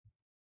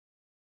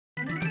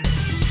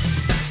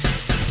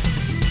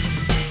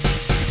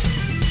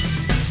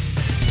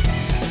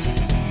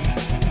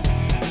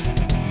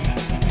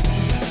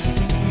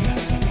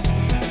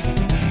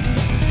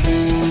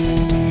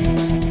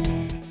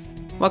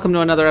Welcome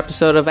to another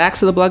episode of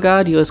Axe of the Blood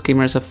God, US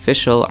Gamer's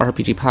official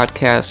RPG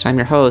podcast. I'm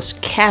your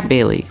host, Kat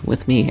Bailey.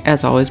 With me,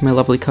 as always, my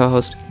lovely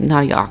co-host,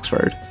 Nadia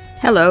Oxford.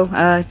 Hello,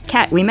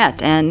 Kat, we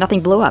met, and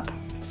nothing blew up.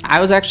 I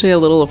was actually a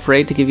little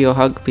afraid to give you a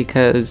hug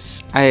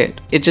because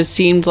it just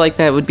seemed like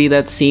that would be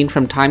that scene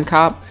from Time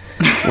Cop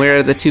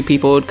where the two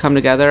people would come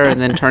together and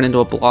then turn into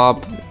a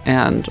blob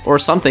or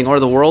something,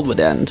 or the world would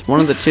end. One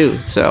of the two.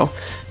 So,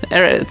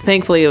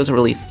 thankfully, it was a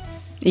relief.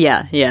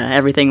 Yeah,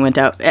 everything went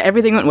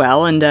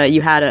well, and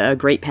you had a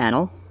great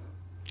panel.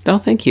 Oh,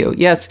 thank you.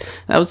 Yes,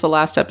 that was the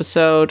last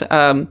episode.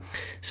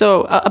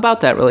 So,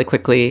 about that really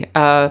quickly.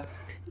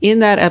 In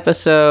that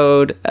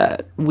episode,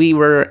 we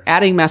were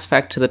adding Mass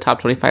Effect to the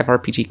top 25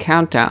 RPG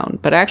countdown,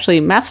 but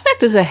actually, Mass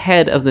Effect is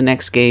ahead of the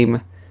next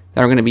game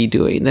that we're going to be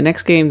doing. The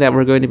next game that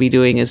we're going to be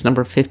doing is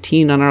number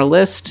 15 on our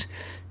list,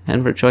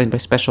 and we're joined by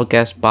special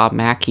guest Bob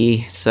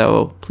Mackey,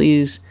 so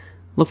please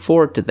look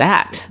forward to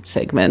that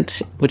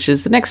segment, which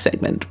is the next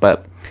segment.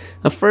 But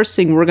the first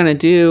thing we're going to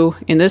do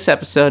in this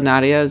episode,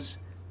 Nadia, is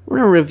we're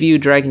going to review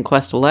Dragon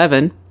Quest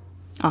XI,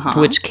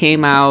 which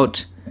came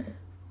out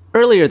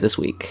earlier this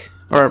week.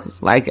 Or,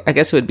 I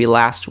guess it would be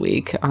last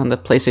week on the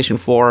PlayStation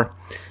 4.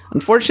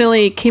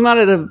 Unfortunately, it came out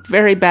at a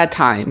very bad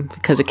time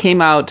because it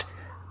came out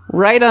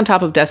right on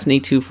top of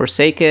Destiny 2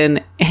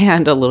 Forsaken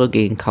and a little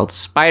game called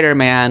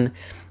Spider-Man.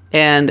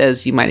 And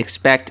as you might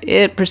expect,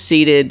 it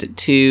proceeded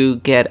to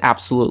get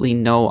absolutely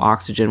no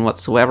oxygen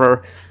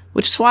whatsoever,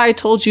 which is why I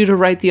told you to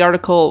write the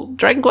article,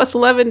 Dragon Quest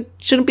XI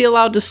shouldn't be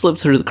allowed to slip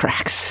through the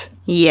cracks.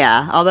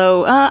 Yeah,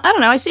 although, I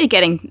don't know, I see it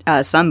getting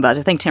some buzz.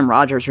 I think Tim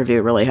Rogers'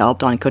 review really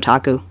helped on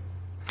Kotaku.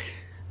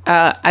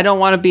 I don't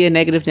want to be a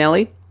negative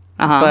Nelly,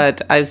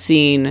 but I've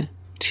seen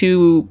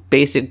two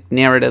basic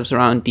narratives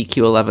around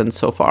DQ11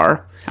 so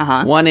far.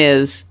 One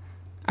is,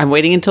 I'm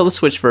waiting until the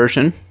Switch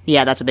version.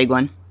 Yeah, that's a big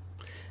one.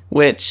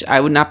 Which I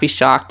would not be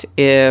shocked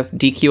if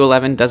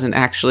DQ11 doesn't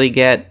actually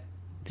get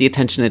the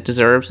attention it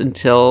deserves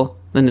until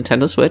the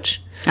Nintendo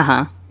Switch.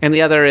 And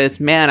the other is,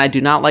 man, I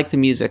do not like the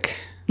music.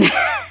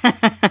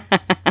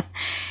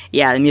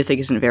 Yeah, the music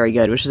isn't very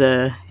good, which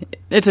is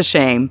it's a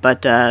shame,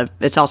 but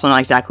it's also not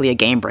exactly a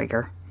game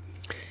breaker.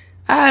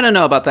 I don't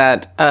know about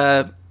that.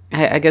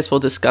 I guess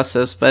we'll discuss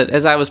this, but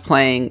as I was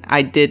playing,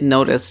 I did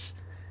notice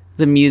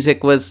the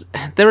music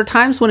there were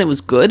times when it was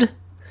good.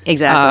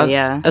 Exactly,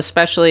 yeah.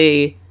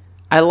 Especially,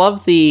 I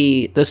love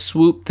the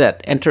swoop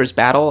that enters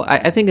battle.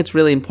 I think it's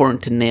really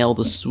important to nail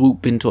the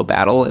swoop into a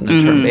battle in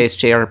a turn-based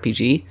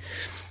JRPG.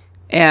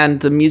 And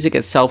the music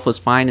itself was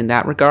fine in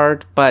that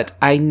regard, but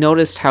I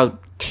noticed how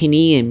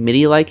tinny and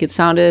MIDI-like it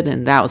sounded,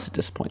 and that was a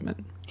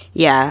disappointment.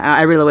 Yeah,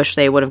 I really wish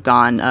they would have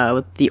gone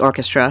with the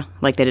orchestra,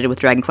 like they did with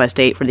Dragon Quest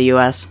VIII for the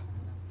US.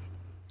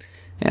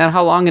 And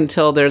how long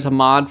until there's a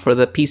mod for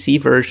the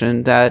PC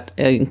version that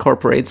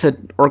incorporates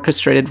an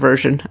orchestrated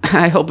version?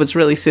 I hope it's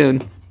really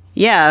soon.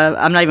 Yeah,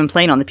 I'm not even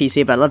playing on the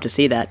PC, but I'd love to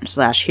see that,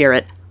 / hear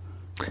it.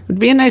 It'd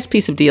be a nice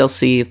piece of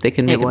DLC if they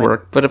can make it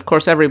work, but of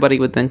course everybody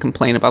would then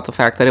complain about the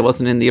fact that it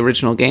wasn't in the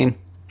original game.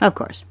 Of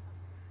course.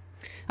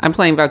 I'm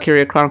playing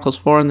Valkyria Chronicles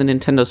 4 on the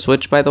Nintendo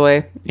Switch, by the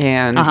way,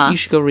 and you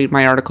should go read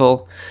my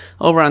article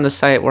over on the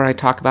site where I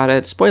talk about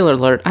it. Spoiler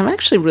alert, I'm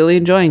actually really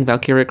enjoying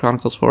Valkyria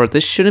Chronicles 4.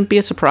 This shouldn't be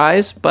a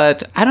surprise,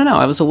 but I don't know,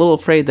 I was a little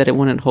afraid that it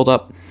wouldn't hold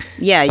up.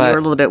 Yeah, you were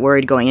a little bit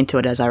worried going into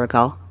it, as I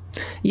recall.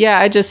 Yeah,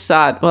 I just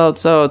thought, well,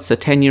 it's a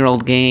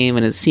 10-year-old game,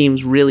 and it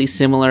seems really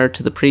similar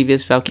to the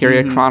previous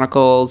Valkyria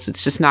Chronicles.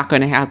 It's just not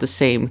going to have the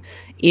same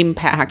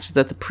impact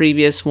that the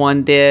previous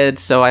one did,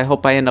 so I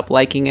hope I end up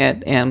liking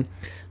it, and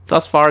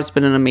thus far, it's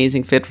been an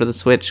amazing fit for the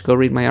Switch. Go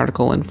read my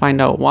article and find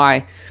out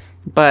why.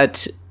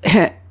 But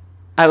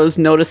I was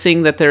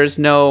noticing that there's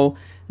no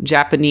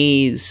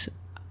Japanese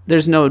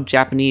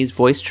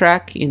voice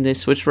track in the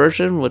Switch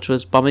version, which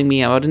was bumming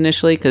me out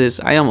initially,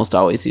 because I almost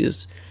always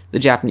use the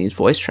Japanese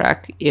voice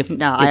track if it's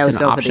an option. No, I always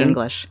go for the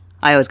English.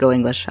 I always go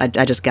English. I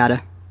just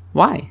gotta.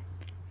 Why?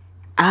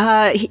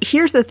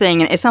 Here's the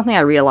thing, and it's something I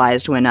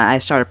realized when I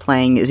started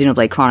playing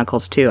Xenoblade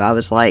Chronicles 2. I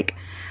was like,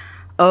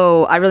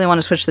 oh, I really want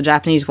to switch to the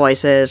Japanese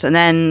voices, and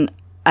then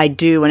I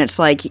do, and it's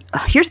like,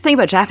 here's the thing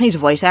about Japanese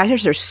voice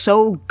actors, they're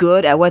so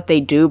good at what they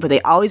do, but they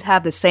always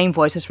have the same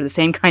voices for the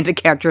same kinds of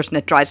characters, and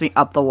it drives me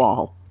up the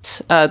wall.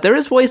 There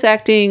is voice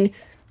acting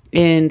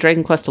in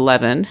Dragon Quest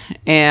XI,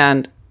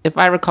 and if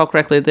I recall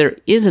correctly, there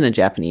isn't a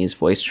Japanese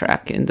voice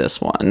track in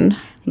this one.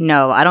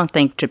 No, I don't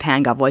think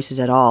Japan got voices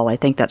at all. I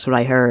think that's what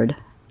I heard.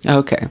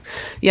 Okay.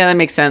 Yeah, that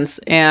makes sense,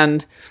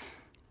 and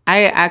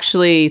I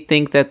actually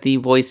think that the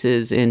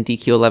voices in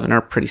DQ11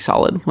 are pretty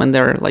solid when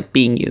they're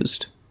being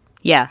used.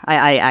 Yeah,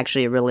 I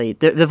actually really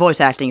the voice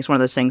acting is one of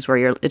those things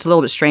where it's a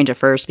little bit strange at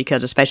first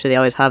because especially they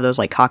always have those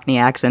Cockney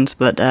accents,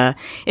 but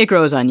it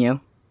grows on you.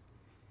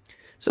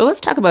 So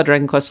let's talk about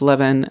Dragon Quest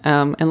XI,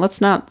 and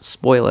let's not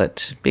spoil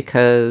it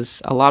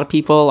because a lot of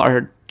people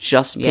are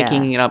just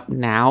picking it up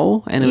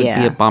now, and it would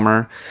be a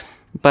bummer.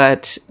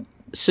 But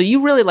so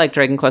you really like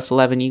Dragon Quest XI?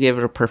 You gave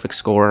it a perfect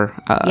score,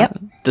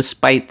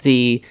 despite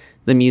the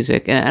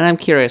music, and I'm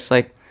curious,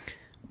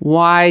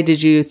 why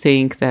did you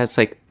think that it's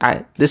like,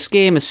 this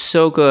game is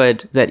so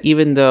good that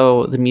even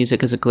though the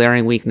music is a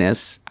glaring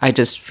weakness, I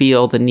just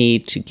feel the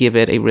need to give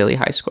it a really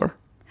high score?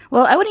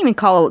 Well, I wouldn't even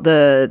call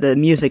the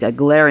music a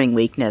glaring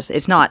weakness.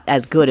 It's not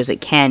as good as it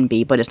can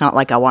be, but it's not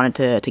like I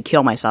wanted to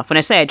kill myself. When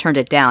I say I turned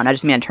it down, I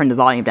just mean I turned the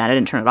volume down. I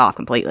didn't turn it off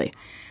completely.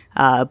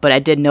 But I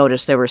did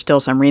notice there were still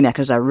some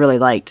remixes I really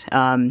liked.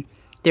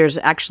 There's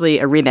actually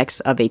a remix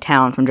of a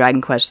town from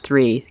Dragon Quest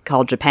III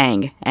called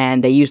Japang,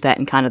 and they used that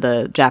in kind of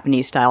the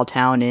Japanese-style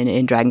town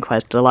in Dragon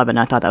Quest XI.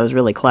 I thought that was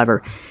really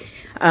clever.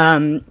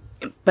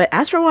 But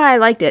as for why I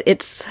liked it,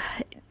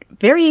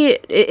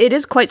 it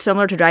is quite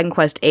similar to Dragon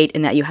Quest VIII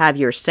in that you have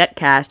your set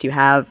cast, you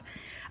have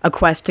a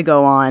quest to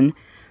go on,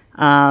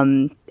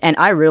 and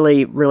I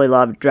really, really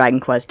loved Dragon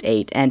Quest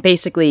VIII. And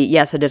basically,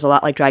 yes, it is a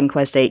lot like Dragon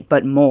Quest VIII,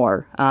 but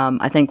more.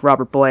 I think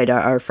Robert Boyd,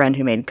 our friend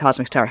who made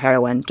Cosmic Star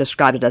Heroine,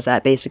 described it as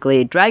that.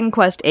 Basically, Dragon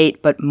Quest VIII,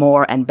 but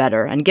more and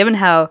better. And given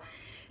how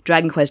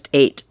Dragon Quest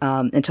VIII,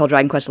 until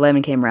Dragon Quest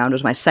XI came around,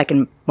 was my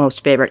second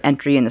most favorite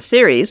entry in the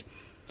series,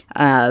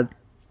 and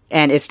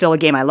it's still a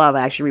game I love.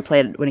 I actually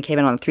replayed it when it came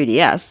in on the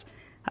 3DS.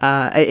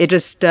 It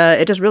just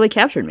really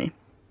captured me.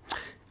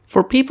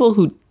 For people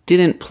who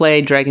didn't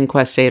play Dragon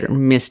Quest VIII or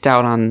missed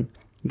out on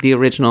the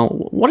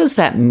original, what does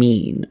that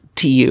mean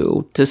to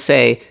you to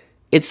say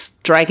it's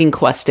Dragon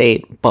Quest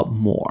VIII but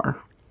more?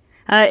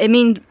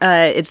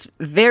 It's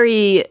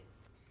very,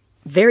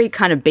 very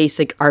kind of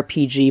basic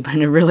RPG, but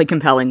in a really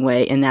compelling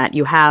way. In that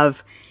you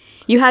have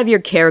your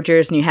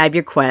characters and you have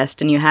your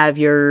quest and you have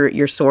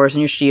your swords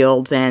and your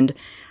shields, and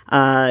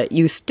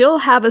you still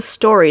have a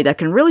story that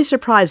can really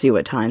surprise you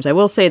at times. I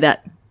will say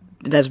that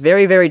that's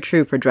very, very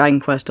true for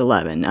Dragon Quest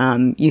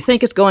XI. You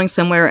think it's going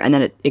somewhere, and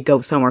then it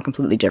goes somewhere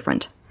completely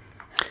different.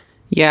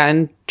 Yeah,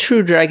 in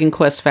true Dragon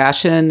Quest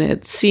fashion,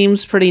 it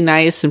seems pretty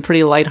nice and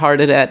pretty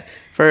lighthearted at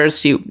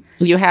first. You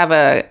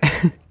have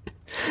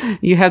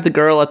you have the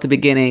girl at the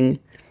beginning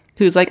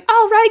who's like,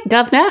 "All right,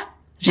 governor."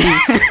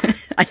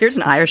 I hear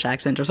an Irish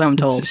accent, or so I'm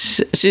told.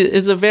 She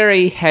is a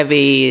very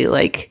heavy,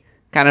 like,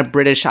 kind of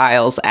British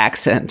Isles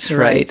accent,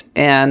 right?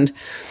 And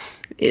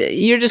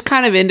you're just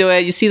kind of into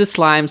it. You see the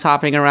slimes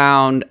hopping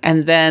around,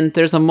 and then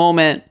there's a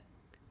moment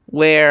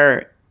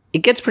where it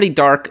gets pretty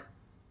dark.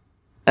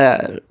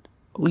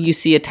 You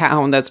see a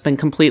town that's been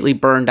completely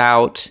burned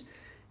out,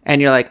 and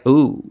you're like,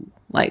 ooh,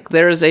 like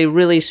there's a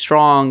really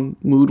strong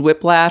mood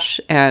whiplash,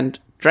 and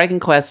Dragon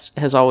Quest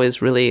has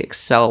always really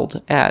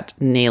excelled at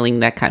nailing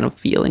that kind of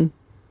feeling.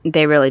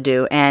 They really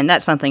do, and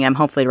that's something I'm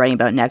hopefully writing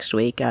about next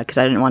week, because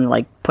I didn't want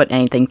to put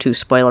anything too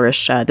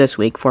spoilerish this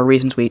week for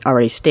reasons we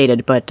already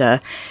stated, but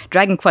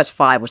Dragon Quest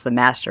V was the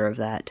master of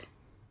that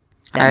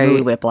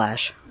mood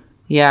whiplash.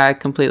 Yeah, I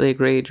completely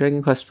agree.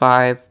 Dragon Quest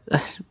V,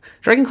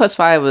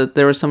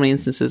 there were so many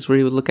instances where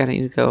you would look at it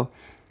and you'd go,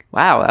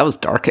 wow, that was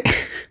dark.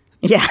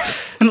 Yeah,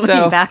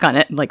 looking back on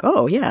it, like,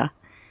 oh, yeah.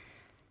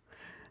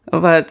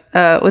 But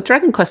with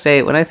Dragon Quest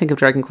VIII, when I think of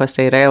Dragon Quest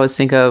VIII, I always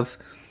think of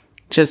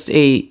just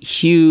a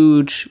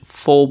huge,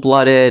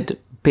 full-blooded,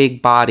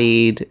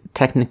 big-bodied,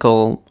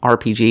 technical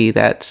RPG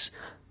that's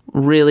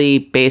really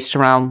based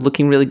around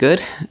looking really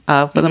good,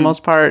 for the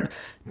most part,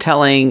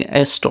 telling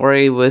a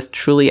story with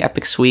truly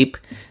epic sweep.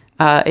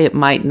 It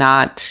might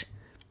not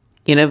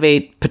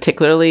innovate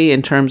particularly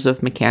in terms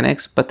of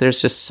mechanics, but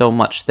there's just so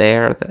much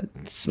there that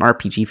it's an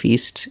RPG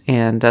feast,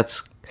 and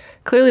that's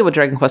clearly what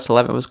Dragon Quest XI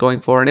was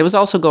going for. And it was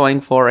also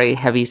going for a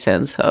heavy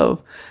sense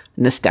of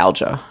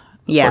nostalgia.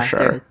 Yeah, for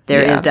sure.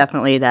 There is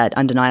definitely that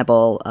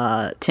undeniable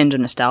tinge of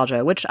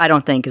nostalgia, which I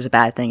don't think is a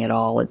bad thing at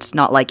all. It's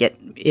not like it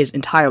is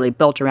entirely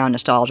built around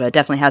nostalgia. It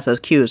definitely has those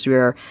cues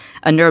where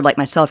a nerd like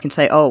myself can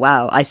say, oh,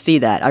 wow, I see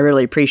that. I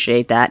really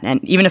appreciate that.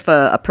 And even if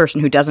a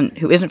person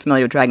who isn't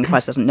familiar with Dragon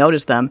Quest doesn't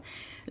notice them,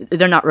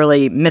 they're not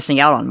really missing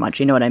out on much.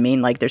 You know what I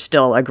mean? Like, there's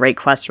still a great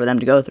quest for them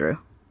to go through.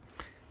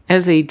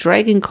 As a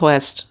Dragon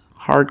Quest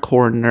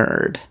hardcore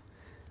nerd,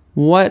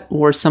 what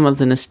were some of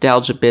the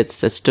nostalgia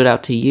bits that stood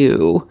out to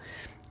you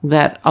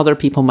that other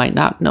people might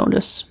not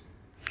notice?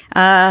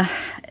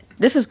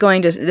 This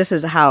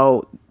is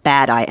how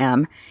bad I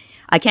am.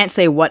 I can't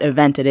say what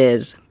event it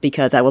is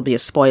because that will be a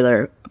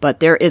spoiler, but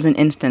there is an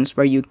instance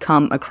where you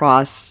come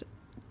across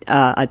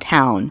a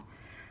town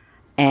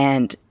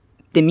and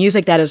the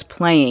music that is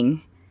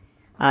playing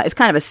is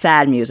kind of a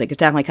sad music. It's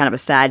definitely kind of a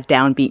sad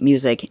downbeat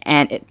music,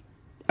 and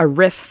a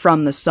riff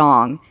from the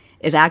song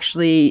is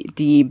actually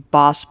the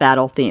boss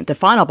battle theme, the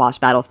final boss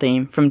battle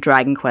theme from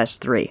Dragon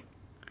Quest III.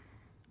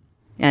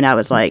 And I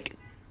was like,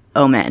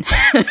 oh man,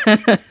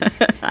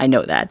 I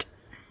know that.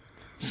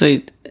 So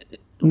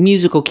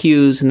musical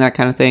cues and that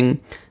kind of thing.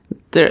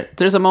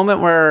 There's a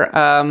moment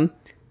where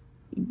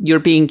you're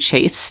being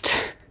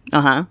chased.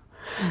 And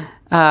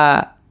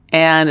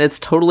it's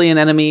totally an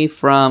enemy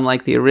from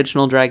like the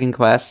original Dragon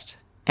Quest.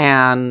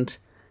 And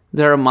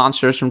there are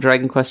monsters from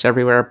Dragon Quest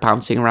everywhere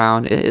bouncing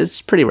around.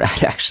 It's pretty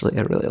rad, actually.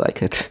 I really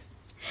like it.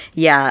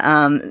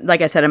 Yeah,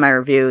 like I said in my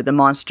review, the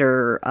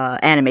monster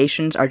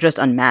animations are just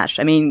unmatched.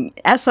 I mean,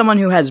 as someone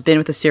who has been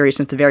with the series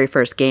since the very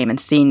first game and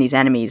seen these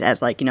enemies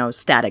as, like,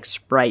 static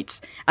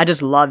sprites, I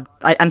just love...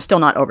 I'm still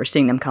not over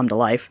seeing them come to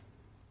life.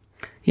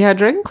 Yeah,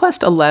 Dragon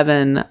Quest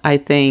XI, I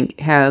think,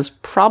 has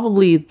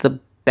probably the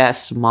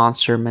best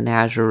monster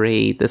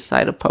menagerie this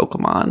side of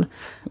Pokemon.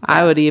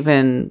 I would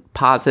even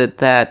posit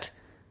that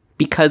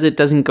because it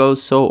doesn't go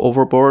so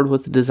overboard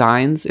with the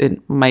designs,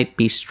 it might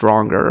be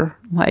stronger.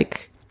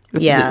 Like,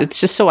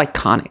 it's just so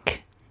iconic.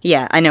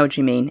 Yeah, I know what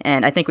you mean.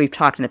 And I think we've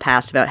talked in the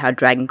past about how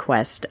Dragon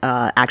Quest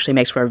actually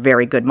makes for a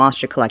very good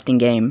monster collecting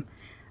game.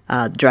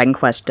 The Dragon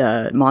Quest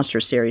Monster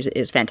series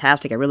is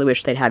fantastic. I really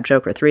wish they'd have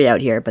Joker 3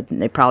 out here, but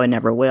they probably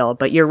never will.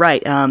 But you're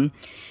right.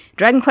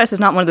 Dragon Quest is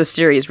not one of those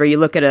series where you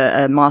look at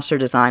a monster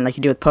design like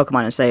you do with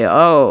Pokemon and say,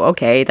 oh,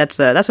 okay, that's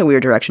a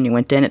weird direction you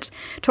went in.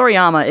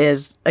 Toriyama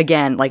is,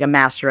 again, like a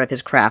master of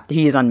his craft.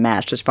 He is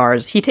unmatched as far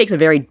as he takes a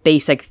very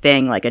basic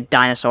thing like a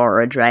dinosaur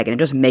or a dragon and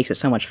just makes it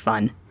so much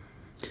fun.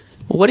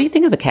 What do you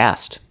think of the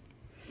cast?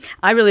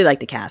 I really like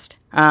the cast.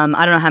 I don't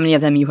know how many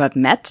of them you have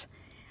met.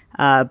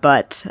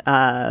 But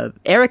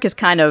Eric is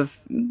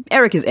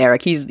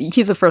Eric. He's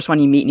the first one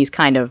you meet, and he's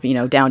kind of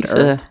down to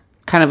earth.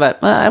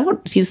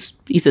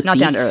 He's a not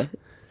thief. Down to earth.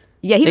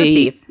 Yeah, he's a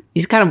thief.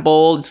 He's kind of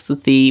bold. He's the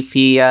thief.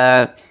 He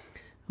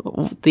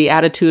the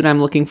attitude I'm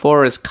looking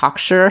for is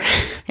cocksure.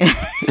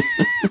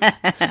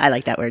 I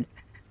like that word.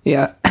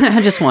 Yeah,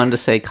 I just wanted to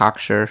say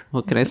cocksure.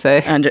 What can I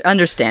say?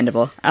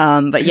 Understandable.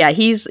 But yeah,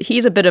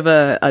 he's a bit of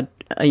a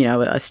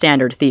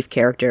standard thief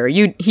character.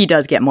 He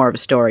does get more of a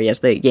story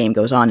as the game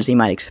goes on, as you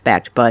might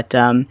expect. But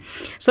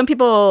some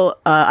people,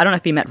 I don't know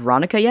if you met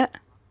Veronica yet.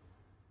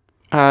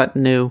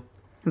 No.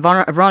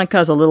 Veronica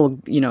is a little,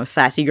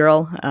 sassy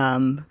girl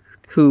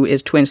who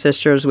is twin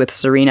sisters with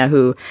Serena,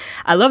 who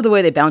I love the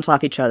way they bounce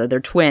off each other. They're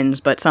twins,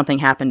 but something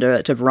happened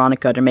to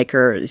Veronica to make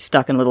her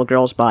stuck in a little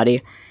girl's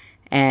body.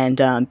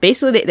 And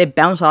basically, they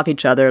bounce off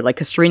each other. Like,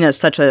 'cause Serena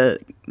is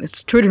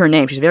it's true to her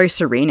name. She's very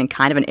serene and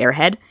kind of an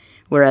airhead.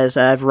 Whereas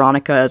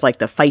Veronica is like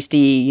the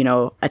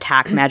feisty,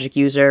 attack magic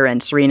user.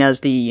 And Serena's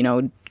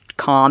the,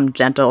 calm,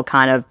 gentle,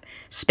 kind of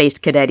space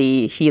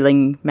cadet-y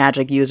healing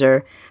magic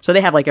user. So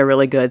they have like a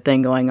really good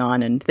thing going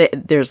on. And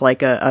there's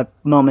like a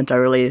moment I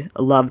really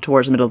love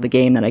towards the middle of the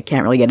game that I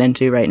can't really get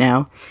into right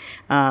now.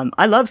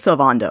 I love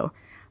Sylvando.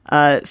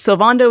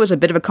 Sylvando is a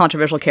bit of a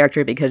controversial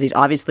character because he's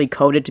obviously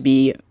coded to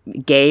be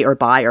gay or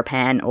bi or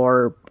pan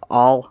or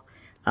all.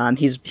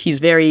 He's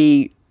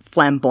very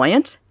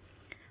flamboyant.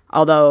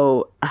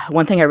 Although,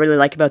 one thing I really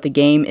like about the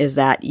game is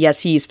that,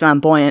 yes, he's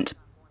flamboyant,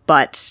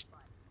 but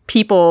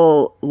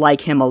people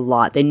like him a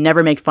lot. They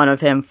never make fun of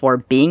him for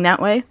being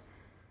that way.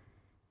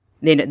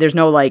 There's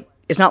no,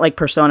 it's not like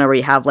Persona where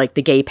you have,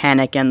 the gay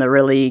panic and the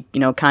really,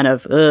 kind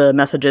of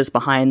messages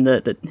behind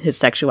his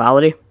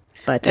sexuality.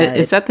 But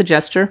is that the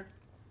Jester?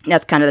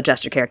 That's kind of the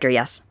Jester character,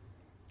 yes.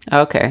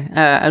 Okay.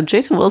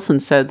 Jason Wilson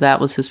said that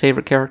was his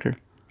favorite character.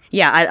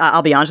 Yeah,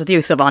 I'll be honest with you,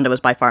 Sylvando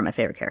was by far my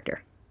favorite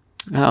character.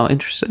 Oh,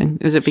 interesting.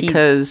 Is it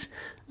because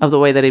of the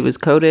way that he was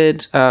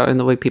coded and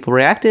the way people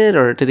reacted,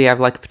 or did he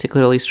have a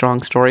particularly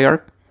strong story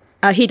arc?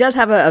 He does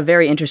have a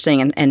very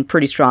interesting and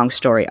pretty strong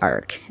story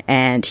arc,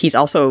 and he's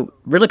also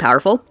really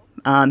powerful.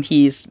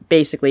 He's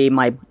basically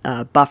my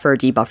buffer,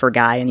 debuffer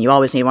guy, and you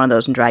always need one of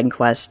those in Dragon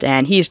Quest,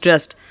 and he's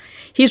just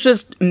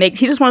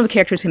one of the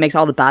characters who makes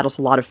all the battles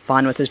a lot of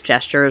fun with his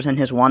gestures and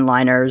his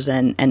one-liners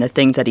and the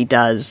things that he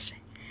does.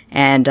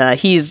 And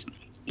he's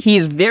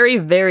very,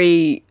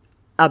 very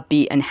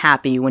upbeat and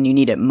happy when you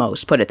need it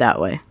most, put it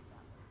that way.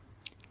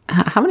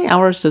 How many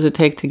hours does it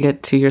take to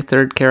get to your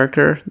third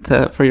character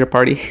for your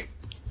party?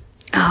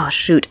 Oh,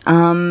 shoot.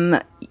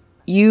 I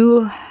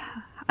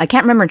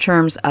can't remember in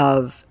terms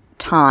of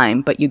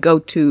time, but you go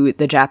to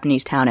the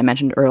Japanese town I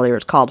mentioned earlier.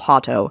 It's called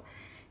Hato.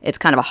 It's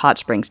kind of a hot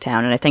springs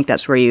town, and I think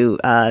that's where you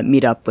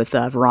meet up with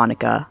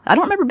Veronica. I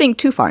don't remember being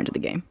too far into the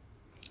game.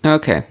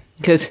 Okay,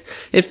 because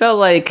it felt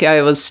like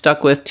I was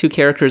stuck with two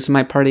characters in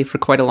my party for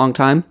quite a long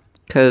time,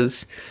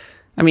 because,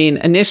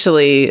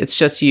 initially it's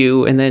just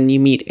you, and then you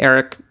meet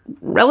Eric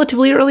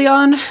relatively early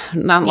on,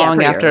 not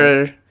long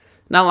after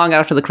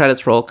the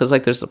credits roll, because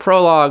there's the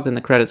prologue, then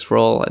the credits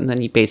roll, and then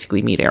you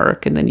basically meet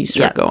Eric, and then you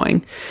start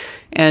going.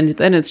 And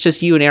then it's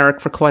just you and Eric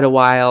for quite a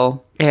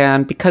while,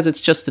 and because it's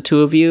just the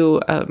two of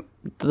you,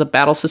 the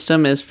battle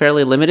system is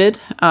fairly limited.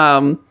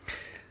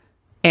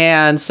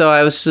 And so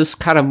I was just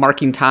kind of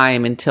marking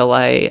time until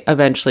I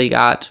eventually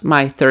got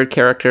my third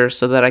character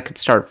so that I could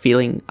start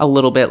feeling a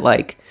little bit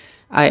like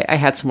I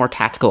had some more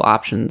tactical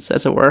options,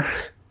 as it were.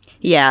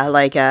 Yeah,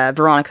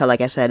 Veronica,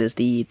 like I said, is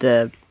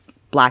the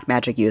black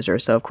magic user,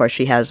 so of course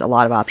she has a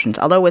lot of options.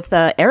 Although with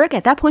Eric,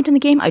 at that point in the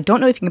game, I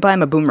don't know if you can buy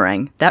him a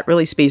boomerang. That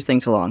really speeds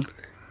things along.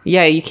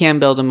 Yeah, you can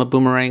build him a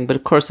boomerang, but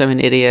of course I'm an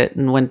idiot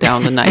and went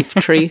down the knife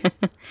tree.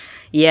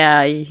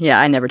 Yeah,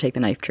 I never take the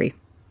knife tree.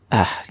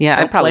 I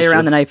probably play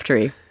around the knife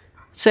tree.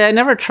 Say, I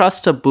never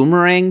trust a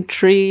boomerang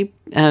tree,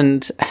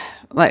 and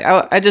Like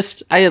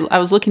I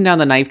was looking down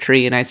the knife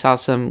tree and I saw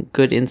some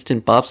good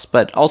instant buffs,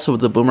 but also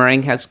the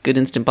boomerang has good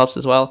instant buffs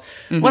as well.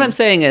 What I'm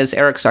saying is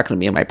Eric's not going to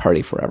be in my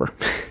party forever.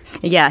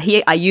 Yeah,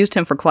 I used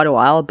him for quite a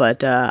while,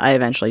 but I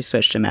eventually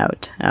switched him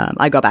out.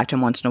 I go back to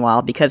him once in a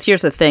while because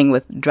here's the thing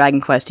with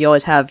Dragon Quest: you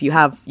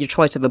have your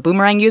choice of a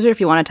boomerang user if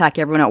you want to attack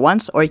everyone at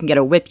once, or you can get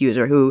a whip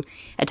user who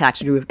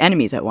attacks a group of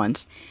enemies at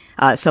once.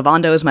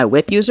 Sylvando is my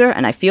whip user,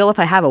 and I feel if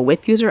I have a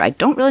whip user, I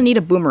don't really need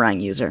a boomerang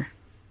user.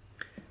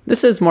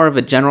 This is more of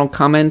a general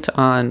comment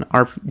on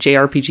our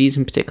JRPGs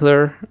in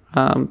particular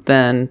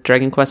than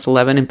Dragon Quest XI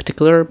in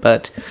particular,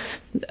 but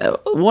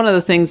one of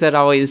the things that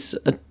always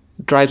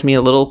drives me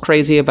a little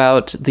crazy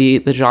about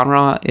the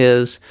genre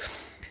is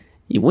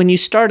when you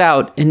start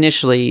out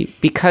initially,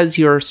 because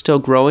you're still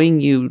growing,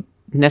 you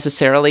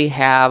necessarily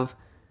have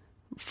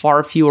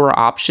far fewer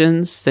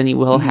options than you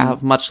will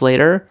have much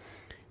later.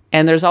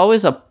 And there's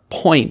always a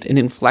point, an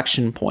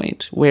inflection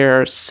point,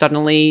 where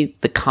suddenly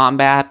the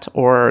combat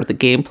or the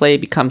gameplay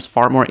becomes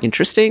far more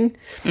interesting.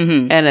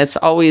 And it's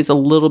always a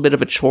little bit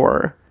of a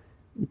chore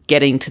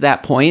getting to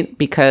that point,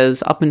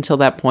 because up until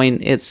that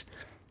point, it's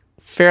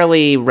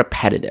fairly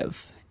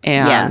repetitive.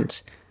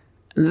 And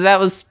that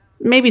was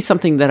maybe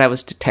something that I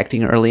was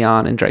detecting early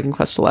on in Dragon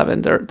Quest XI.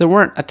 There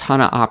weren't a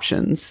ton of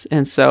options.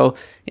 And so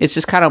it's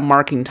just kind of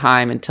marking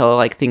time until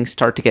like things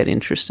start to get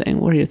interesting.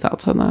 What are your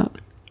thoughts on that?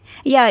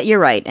 Yeah, you're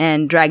right.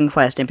 And Dragon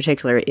Quest in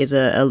particular is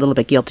a little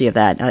bit guilty of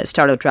that. It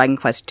started with Dragon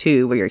Quest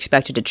II, where you're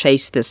expected to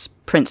chase this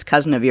prince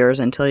cousin of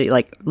yours until you,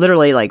 like,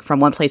 literally, like, from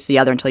one place to the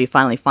other until you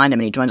finally find him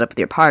and he joins up with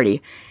your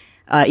party.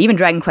 Even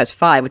Dragon Quest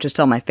V, which is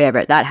still my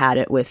favorite, that had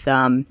it with, I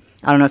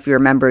don't know if you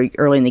remember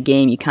early in the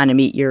game, you kind of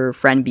meet your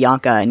friend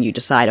Bianca and you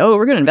decide, oh,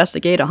 we're going to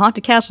investigate a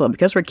haunted castle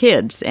because we're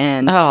kids.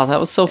 And oh, that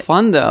was so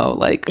fun, though.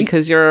 Like,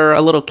 because you're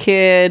a little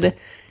kid.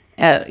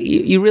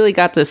 You really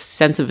got this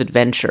sense of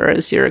adventure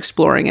as you're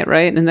exploring it,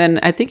 right? And then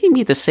I think you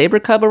meet the Saber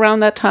Cub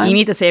around that time. You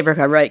meet the Saber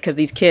Cub, right? Because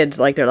these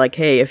kids, like, they're like,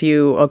 hey,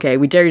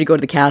 we dare you to go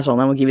to the castle, and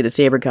then we'll give you the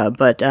Saber Cub.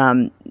 But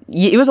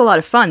it was a lot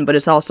of fun, but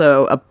it's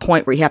also a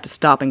point where you have to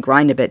stop and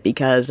grind a bit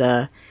because,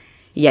 you're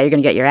going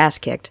to get your ass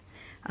kicked.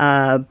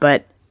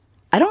 But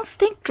I don't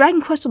think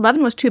Dragon Quest XI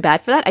was too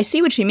bad for that. I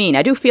see what you mean.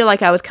 I do feel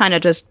like I was kind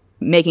of just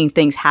making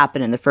things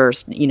happen in the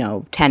first,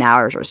 10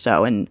 hours or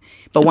so,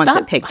 but once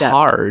it picked up,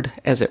 hard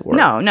as it were.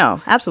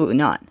 No, absolutely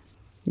not.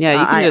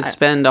 Yeah, you can just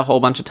spend a whole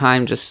bunch of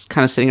time just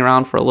kind of sitting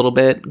around for a little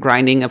bit,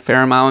 grinding a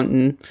fair amount,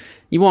 and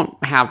you won't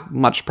have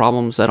much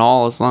problems at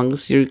all as long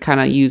as you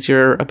kind of use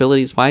your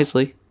abilities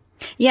wisely.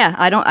 Yeah,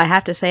 I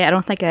have to say, I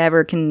don't think I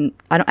ever can.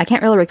 I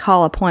can't really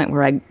recall a point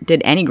where I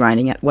did any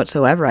grinding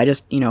whatsoever. I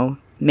just,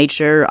 made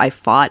sure I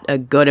fought a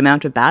good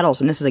amount of battles,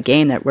 and this is a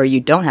game where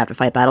you don't have to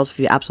fight battles if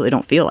you absolutely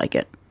don't feel like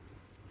it.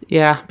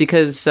 Yeah,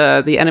 because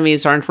the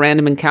enemies aren't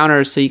random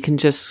encounters, so you can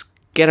just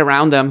get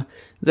around them.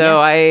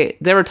 Though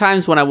there were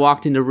times when I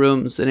walked into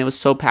rooms and it was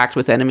so packed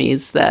with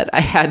enemies that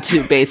I had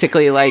to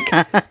basically,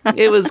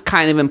 it was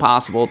kind of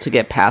impossible to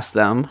get past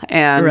them.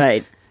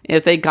 And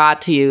if they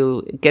got to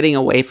you, getting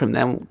away from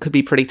them could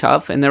be pretty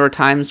tough. And there were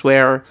times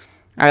where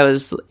I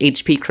was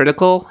HP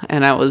critical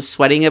and I was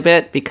sweating a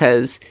bit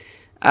because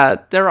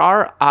there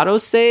are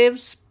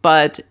autosaves,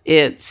 but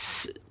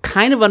it's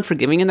kind of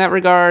unforgiving in that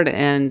regard,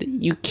 and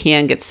you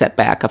can get set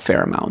back a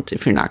fair amount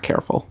if you're not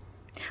careful.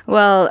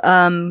 Well,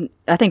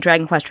 I think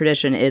Dragon Quest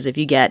tradition is if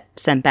you get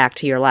sent back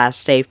to your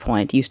last save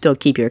point, you still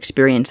keep your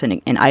experience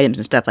and items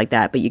and stuff like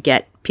that, but you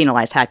get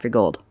penalized half your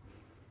gold.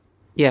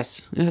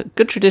 Yes,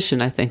 good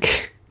tradition, I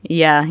think.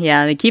 Yeah,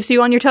 it keeps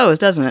you on your toes,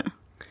 doesn't it?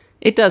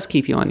 It does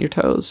keep you on your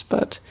toes,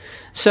 but...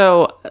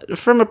 So,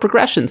 from a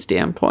progression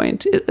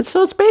standpoint,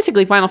 so it's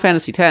basically Final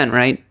Fantasy X,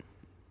 right?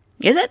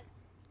 Is it?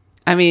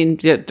 I mean,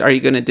 are you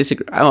going to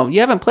disagree? Oh, you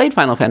haven't played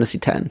Final Fantasy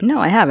X. No,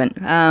 I haven't.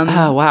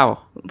 Oh,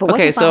 wow.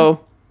 Okay,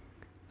 so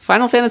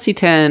Final Fantasy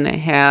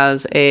X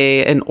has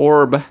an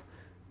orb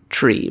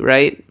tree,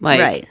 right?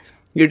 Right.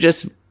 You're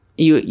just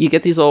you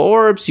get these little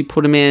orbs, you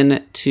put them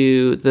in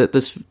to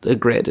the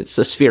grid. It's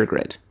the sphere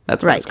grid.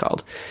 That's what it's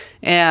called.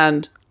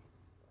 And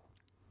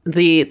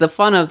the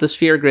fun of the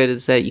sphere grid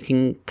is that you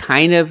can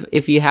kind of,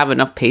 if you have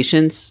enough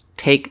patience,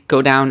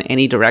 go down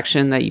any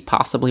direction that you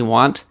possibly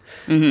want.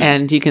 Mm-hmm.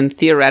 And you can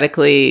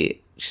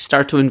theoretically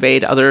start to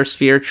invade other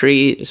sphere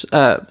trees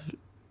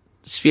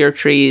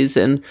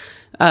and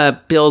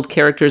build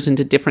characters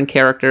into different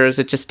characters.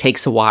 It just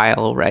takes a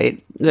while,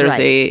 right? There's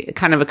a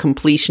kind of a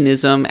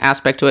completionism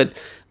aspect to it.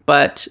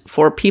 But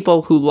for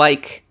people who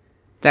like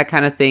that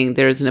kind of thing,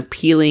 there's an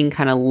appealing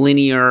kind of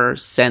linear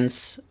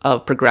sense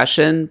of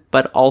progression,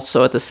 but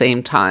also at the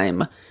same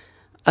time,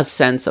 a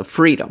sense of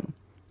freedom.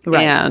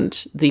 Right.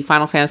 And the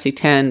Final Fantasy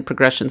X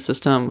progression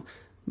system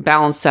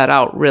balanced that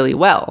out really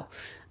well.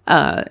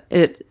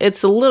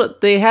 It's a little,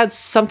 they had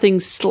something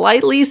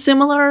slightly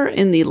similar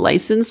in the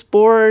license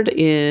board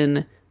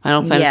in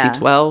Final Fantasy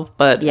XII,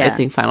 but I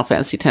think Final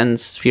Fantasy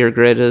X's sphere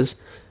grid is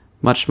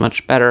much,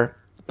 much better.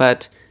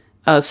 But,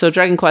 so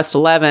Dragon Quest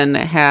XI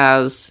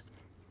has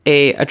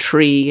a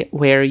tree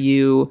where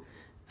you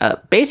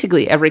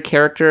basically every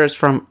character, as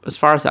far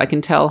as I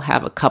can tell,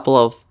 have a couple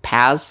of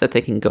paths that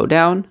they can go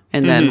down.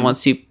 And then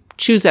once you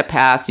choose that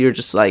path, you're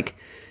just like,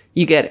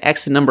 you get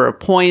X number of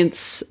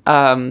points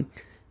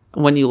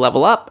when you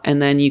level up,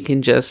 and then you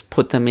can just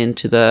put them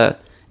into the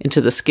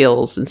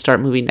skills and start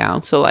moving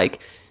down. So like,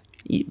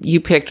 you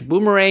picked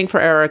boomerang for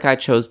Eric. I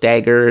chose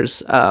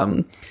daggers.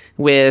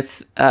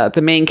 With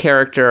the main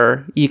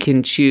character, you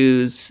can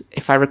choose,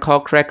 if I recall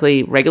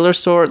correctly, regular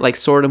sword, like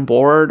sword and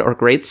board, or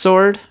great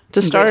sword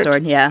to start. Great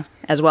sword, yeah.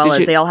 As well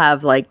as they all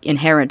have like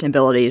inherent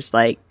abilities.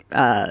 Like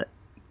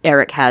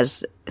Eric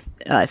has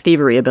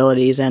thievery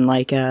abilities, and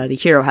like the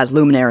hero has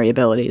luminary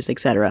abilities,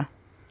 etc.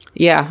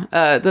 Yeah.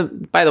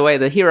 By the way,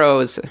 the hero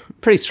is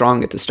pretty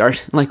strong at the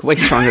start, like way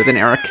stronger than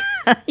Eric.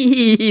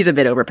 He's a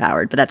bit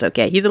overpowered, but that's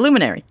okay. He's a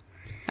luminary.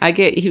 I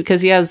get,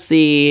 because he has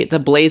the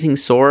blazing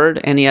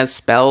sword and he has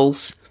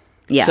spells.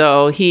 Yeah.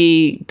 So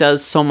he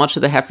does so much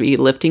of the heavy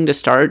lifting to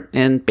start,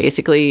 and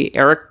basically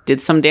Eric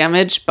did some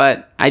damage,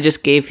 but I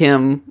just gave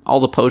him all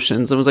the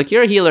potions and was like,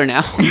 "You're a healer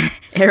now."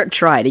 Eric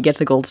tried. He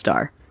gets a gold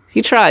star.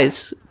 He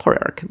tries, poor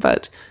Eric.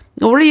 But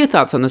what are your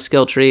thoughts on the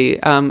skill tree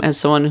as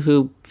someone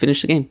who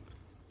finished the game?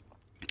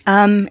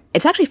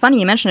 It's actually funny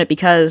you mention it,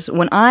 because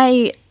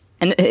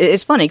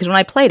it's funny because when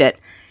I played it,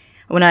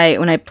 when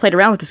I played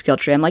around with the skill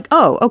tree, I'm like,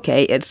 oh,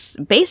 okay, it's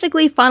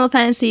basically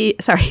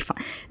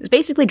it's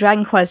basically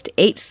Dragon Quest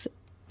VIII's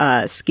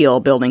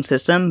skill building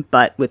system,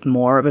 but with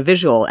more of a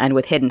visual and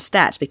with hidden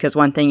stats. Because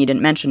one thing you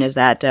didn't mention is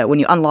that when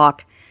you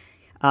unlock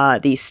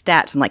these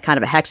stats in like kind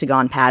of a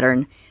hexagon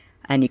pattern,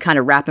 and you kind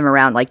of wrap them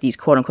around like these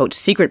quote unquote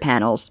secret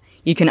panels,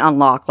 you can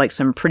unlock like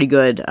some pretty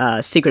good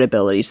secret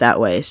abilities that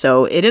way.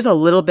 So it is a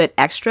little bit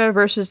extra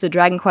versus the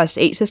Dragon Quest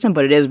VIII system,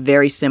 but it is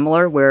very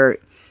similar, where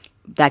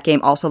that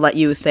game also let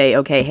you say,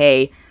 okay,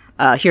 hey,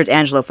 here's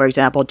Angelo, for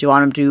example. Do you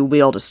want him to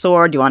wield a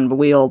sword? Do you want him to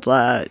wield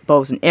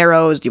bows and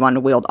arrows? Do you want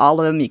him to wield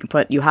all of them?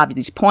 You have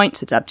these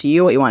points. It's up to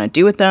you what you want to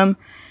do with them.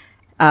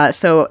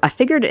 So I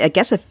figured, I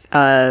guess if,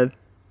 I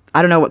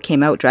don't know what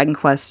came out, Dragon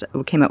Quest,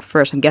 what came out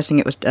first. I'm guessing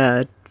it was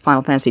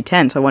Final Fantasy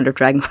X. So I wonder if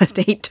Dragon Quest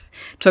VIII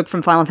took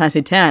from Final Fantasy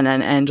X,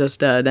 and just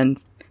then,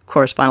 of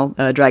course,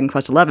 Dragon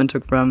Quest XI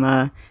took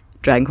from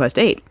Dragon Quest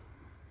VIII.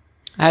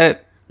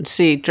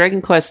 See,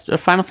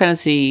 Final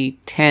Fantasy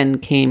X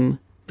came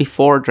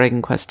before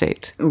Dragon Quest VIII.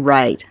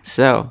 Right.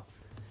 So,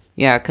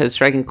 yeah,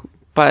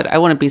 but I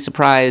wouldn't be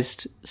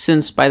surprised,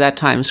 since by that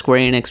time Square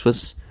Enix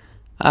was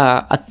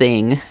a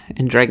thing,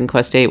 and Dragon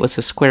Quest VIII was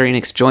a Square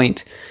Enix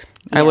joint.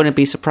 Yes. I wouldn't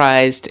be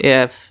surprised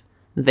if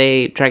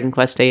Dragon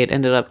Quest VIII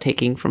ended up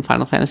taking from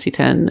Final Fantasy X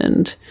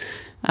and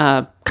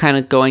kind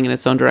of going in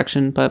its own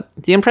direction. But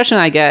the impression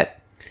I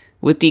get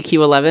with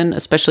DQ11,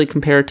 especially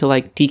compared to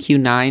like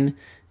DQ9,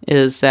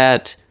 is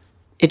that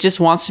it just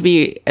wants to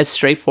be as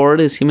straightforward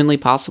as humanly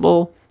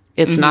possible.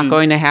 It's not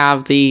going to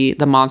have the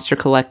monster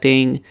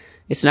collecting.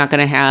 It's not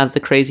going to have the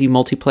crazy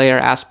multiplayer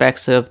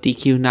aspects of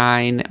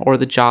DQ9 or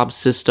the job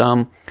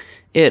system.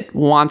 It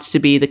wants to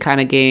be the kind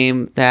of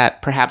game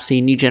that perhaps a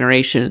new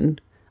generation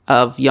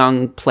of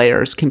young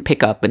players can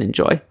pick up and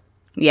enjoy.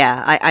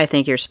 Yeah, I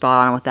think you're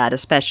spot on with that,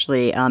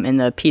 especially in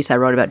the piece I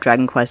wrote about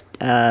Dragon Quest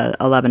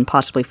XI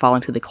possibly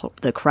falling through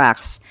the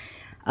cracks.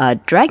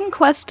 Dragon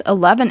Quest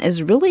XI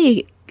is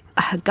really,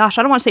 gosh,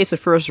 I don't want to say it's the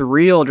first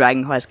real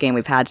Dragon Quest game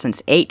we've had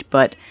since 8,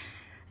 but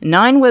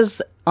 9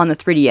 was on the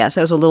 3DS.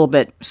 That was a little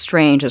bit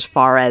strange as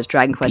far as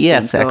Dragon Quest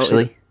games go. Yes,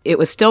 actually. It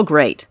was still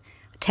great.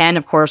 10,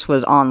 of course,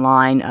 was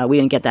online. We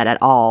didn't get that at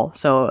all.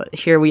 So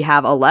here we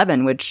have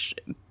 11, which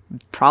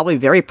probably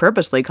very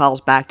purposely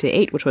calls back to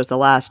 8, which was the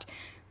last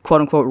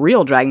quote-unquote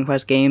real Dragon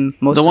Quest game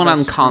most of us remember. The one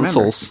on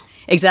consoles.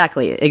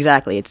 Exactly.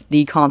 It's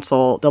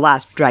the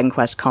last Dragon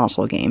Quest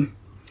console game.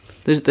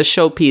 There's the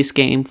showpiece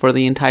game for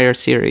the entire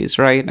series,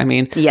 right? I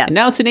mean, yes. And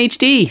now it's in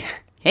HD.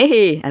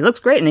 Hey, it looks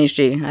great in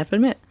HD, I have to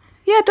admit.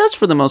 Yeah, it does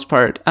for the most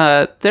part.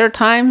 There are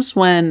times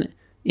when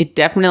it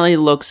definitely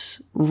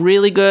looks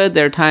really good.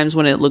 There are times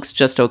when it looks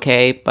just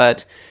okay,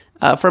 but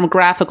from a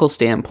graphical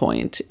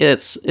standpoint,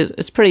 it's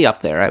pretty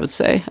up there, I would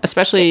say,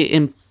 especially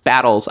in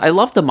battles. I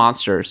love the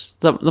monsters.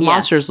 The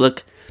monsters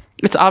look...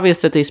 It's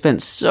obvious that they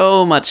spent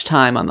so much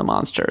time on the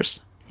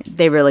monsters.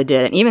 They really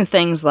did. And even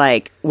things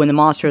like when the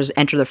monsters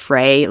enter the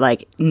fray,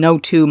 like no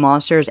two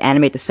monsters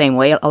animate the same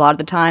way a lot of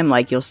the time.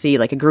 Like you'll see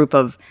like a group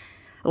of...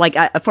 Like,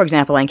 for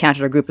example, I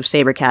encountered a group of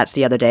saber cats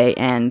the other day,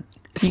 and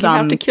you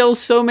have to kill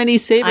so many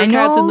saber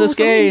cats in this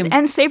game.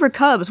 And saber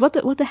cubs. What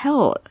the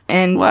hell?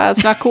 And well,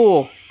 it's not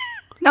cool.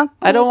 No,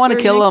 I don't want to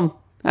kill them.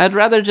 I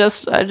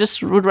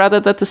just would rather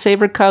that the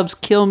saber cubs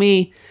kill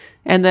me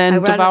and then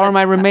devour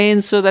my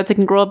remains so that they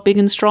can grow up big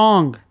and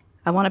strong.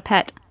 I want a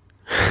pet.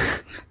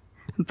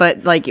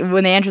 But like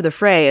when they enter the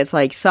fray, it's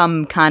like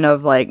some kind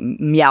of like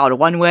meowed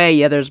one way,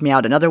 the others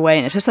meowed another way,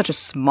 and it's just such a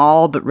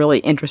small but really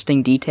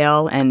interesting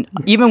detail. And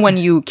even when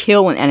you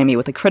kill an enemy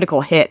with a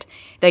critical hit,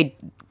 their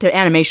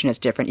animation is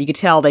different. You can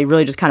tell they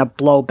really just kind of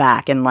blow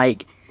back, and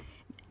like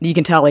you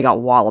can tell they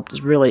got walloped.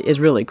 Is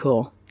really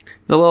cool.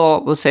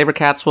 The saber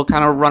cats will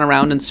kind of run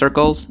around in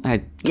circles.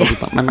 I totally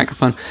bumped my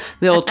microphone.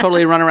 They'll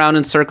totally run around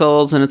in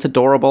circles, and it's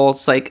adorable.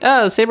 It's like,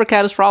 oh, saber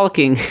cat is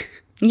frolicking.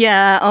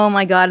 Yeah, oh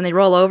my god, and they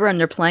roll over and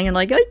they're playing and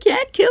like, I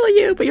can't kill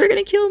you, but you're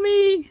gonna kill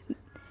me.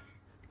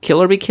 Kill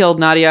or be killed,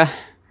 Nadia.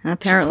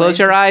 Apparently. Close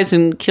your eyes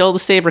and kill the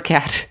saber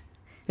cat.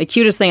 The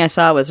cutest thing I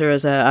saw was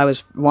I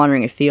was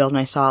wandering a field and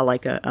I saw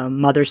like a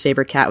mother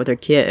saber cat with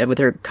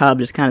her cub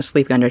just kind of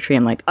sleeping under a tree.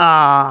 I'm like,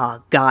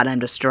 oh god, I'm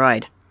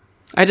destroyed.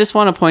 I just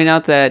want to point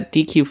out that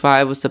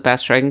DQ5 was the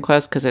best Dragon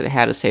Quest because it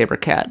had a saber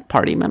cat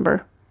party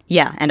member.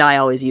 Yeah, and I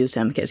always used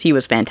him because he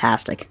was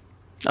fantastic.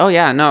 Oh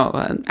yeah, no,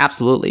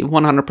 absolutely,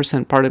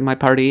 100% part of my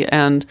party.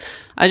 And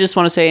I just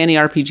want to say, any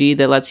RPG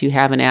that lets you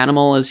have an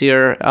animal as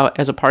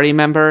as a party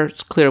member,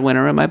 it's a clear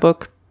winner in my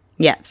book.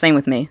 Yeah, same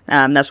with me.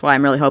 That's why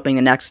I'm really hoping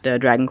the next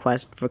Dragon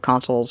Quest for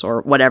consoles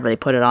or whatever they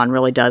put it on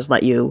really does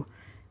let you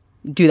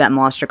do that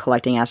monster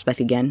collecting aspect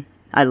again.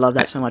 I love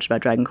that so much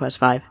about Dragon Quest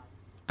V.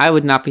 I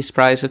would not be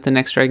surprised if the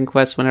next Dragon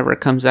Quest, whenever it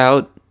comes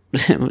out,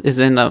 is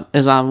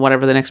on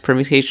whatever the next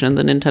permutation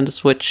the Nintendo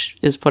Switch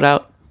is put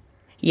out.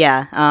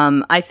 Yeah,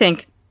 I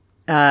think.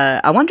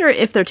 I wonder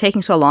if they're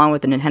taking so long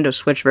with the Nintendo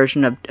Switch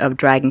version of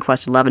Dragon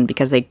Quest XI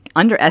because they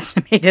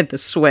underestimated the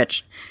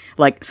Switch,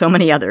 like so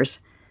many others.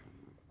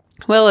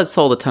 Well, it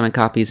sold a ton of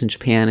copies in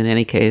Japan in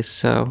any case,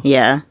 so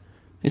yeah,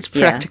 it's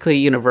practically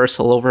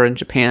universal over in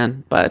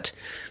Japan. But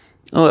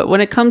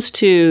when it comes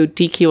to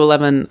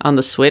DQ11 on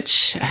the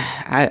Switch,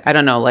 I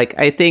don't know. Like,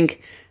 I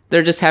think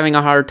they're just having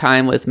a hard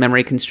time with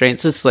memory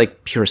constraints. This is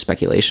like pure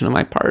speculation on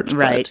my part,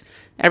 right?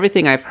 But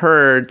everything I've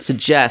heard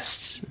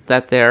suggests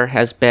that there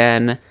has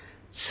been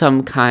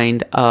some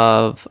kind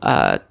of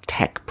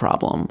tech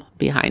problem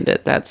behind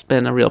it. That's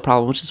been a real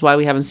problem, which is why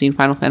we haven't seen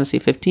Final Fantasy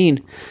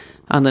 15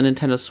 on the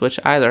Nintendo Switch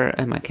either.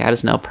 And my cat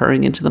is now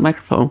purring into the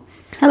microphone.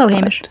 Hello,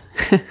 Hamish.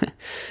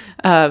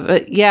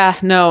 But yeah,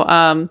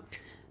 no,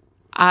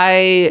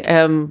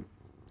 by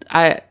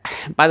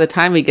the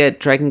time we get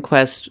Dragon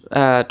Quest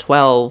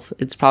 12,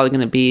 it's probably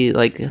going to be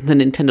like the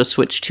Nintendo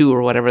Switch 2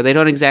 or whatever. They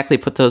don't exactly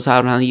put those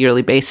out on a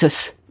yearly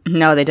basis.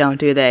 No, they don't,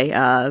 do they?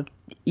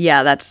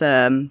 Yeah, that's...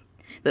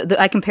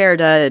 I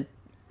compared a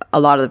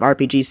lot of the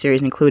RPG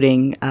series,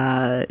 including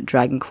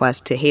Dragon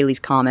Quest, to Halley's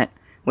Comet,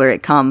 where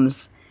it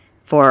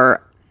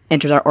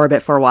enters our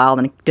orbit for a while,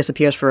 then it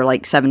disappears for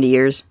like 70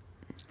 years.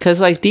 Because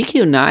like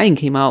DQ9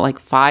 came out like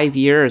 5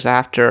 years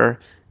after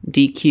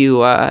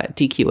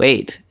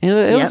DQ8.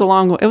 It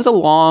was a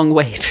long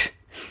wait.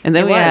 And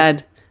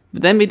then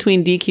then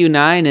between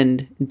DQ9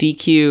 and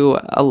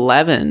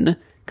DQ11,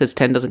 because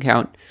 10 doesn't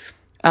count,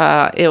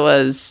 it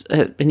was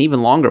an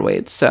even longer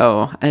wait.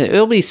 So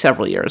it'll be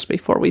several years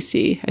before we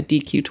see a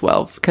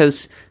DQ12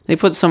 because they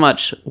put so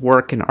much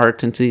work and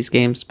art into these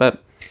games.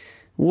 But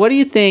what do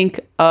you think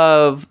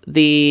of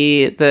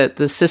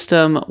the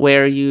system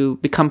where you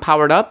become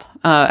powered up?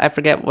 I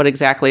forget what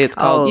exactly it's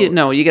called.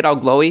 You get all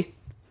glowy.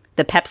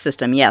 The PEP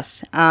system,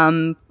 yes.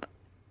 I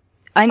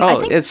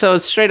think so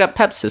it's straight up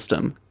PEP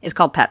system. It's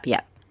called PEP,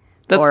 yeah.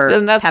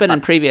 That's been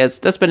in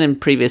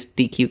previous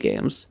DQ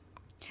games.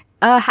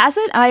 Has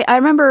it? I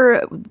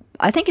remember,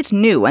 I think it's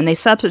new, and they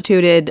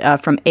substituted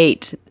from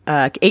 8.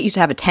 8 used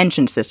to have a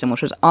tension system,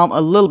 which was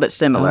a little bit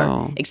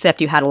similar, except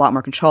you had a lot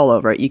more control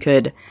over it. You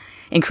could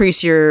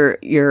increase your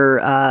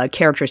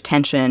character's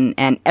tension,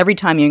 and every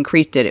time you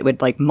increased it, it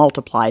would like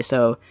multiply.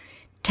 So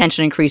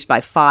tension increased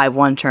by 5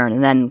 one turn,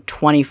 and then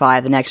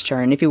 25 the next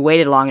turn. And if you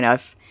waited long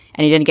enough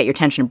and you didn't get your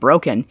tension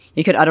broken,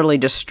 you could utterly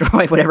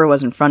destroy whatever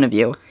was in front of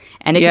you.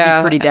 And it could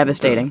be pretty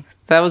devastating.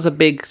 That was a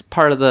big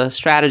part of the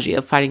strategy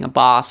of fighting a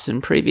boss in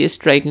previous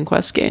Dragon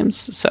Quest games.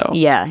 So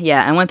yeah.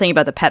 And one thing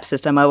about the PEP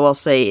system, I will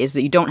say, is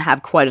that you don't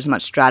have quite as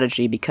much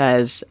strategy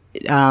because,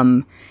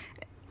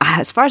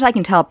 as far as I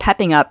can tell,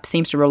 pepping up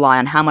seems to rely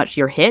on how much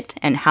you're hit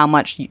and how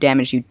much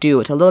damage you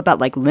do. It's a little bit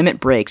like limit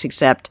breaks,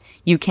 except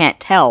you can't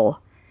tell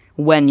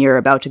when you're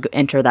about to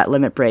enter that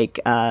limit break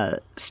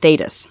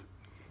status.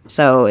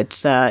 So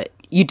it's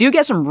you do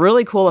get some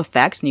really cool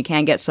effects, and you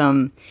can get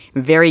some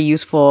very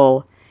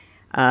useful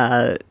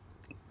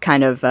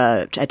kind of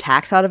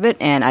attacks out of it.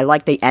 And I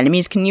like the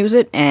enemies can use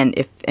it, and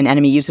if an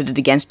enemy uses it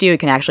against you, PEP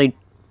can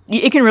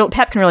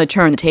really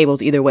turn the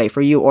tables either way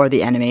for you or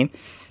the enemy.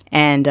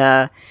 And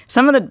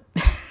some of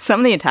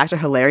the attacks are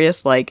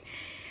hilarious. Like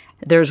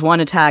there's one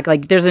attack,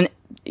 like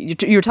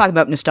you were talking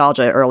about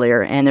nostalgia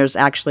earlier, and there's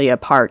actually a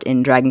part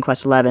in Dragon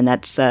Quest XI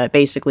that's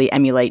basically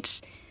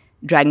emulates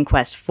Dragon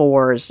Quest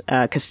IV's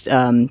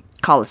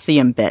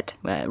Colosseum bit,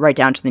 right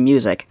down to the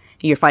music.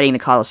 You're fighting the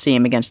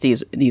Colosseum against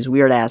these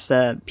weird ass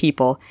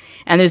people,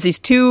 and there's these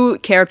two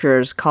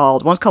characters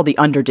one's called the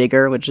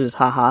Underdigger, which is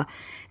haha,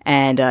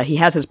 and he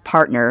has his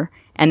partner,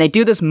 and they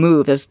do this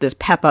move, this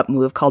pep up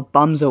move called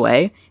Bums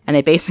Away, and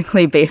they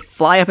basically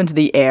fly up into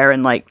the air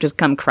and like just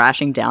come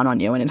crashing down on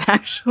you, and it's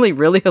actually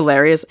really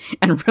hilarious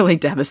and really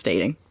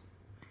devastating.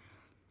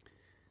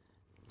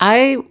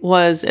 I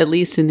was, at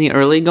least in the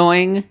early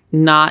going,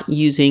 not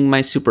using my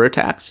super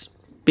attacks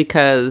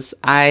because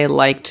I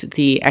liked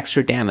the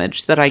extra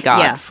damage that I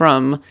got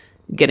from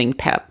getting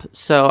pep.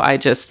 So I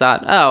just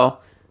thought,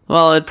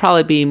 well, it'd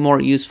probably be more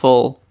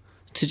useful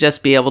to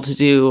just be able to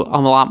do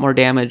a lot more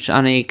damage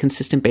on a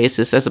consistent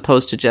basis as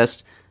opposed to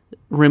just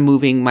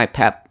removing my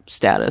pep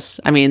status.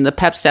 I mean, the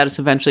pep status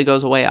eventually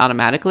goes away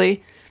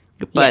automatically,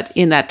 but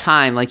in that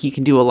time, like, you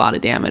can do a lot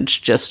of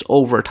damage just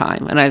over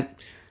time. And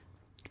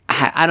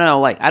I don't know,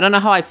 like, I don't know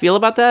how I feel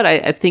about that.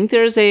 I think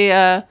there's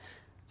a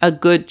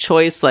good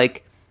choice,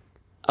 like,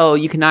 oh,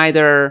 you can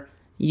either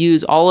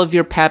use all of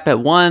your pep at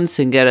once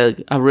and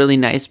get a really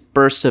nice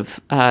burst of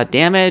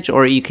damage,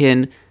 or you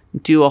can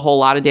do a whole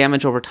lot of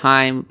damage over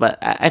time. But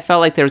I felt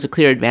like there was a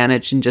clear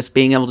advantage in just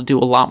being able to do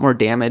a lot more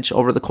damage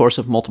over the course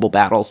of multiple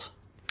battles.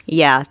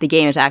 Yeah, the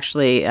game is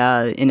actually,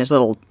 in its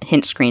little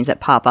hint screens that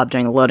pop up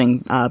during the loading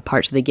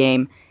parts of the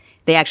game,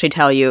 they actually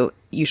tell you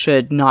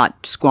should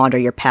not squander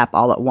your pep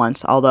all at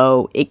once,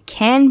 although it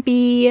can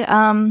be...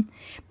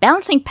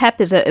 balancing pep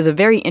is a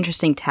very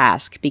interesting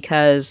task,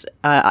 because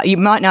you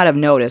might not have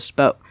noticed,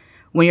 but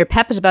when your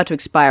pep is about to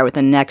expire with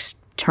the next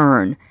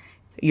turn,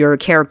 your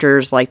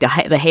character's, like, the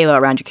halo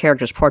around your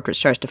character's portrait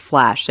starts to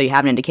flash, so you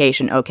have an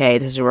indication, okay,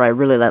 this is where I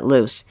really let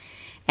loose.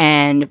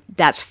 And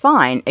that's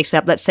fine,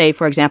 except let's say,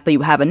 for example,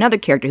 you have another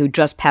character who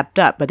just pepped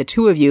up, but the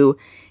two of you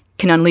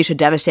can unleash a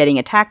devastating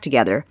attack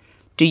together.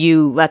 Do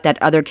you let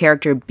that other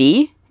character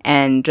be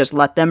and just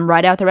let them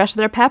ride out the rest of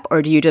their pep,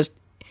 or do you just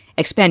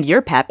expend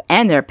your pep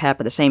and their pep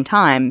at the same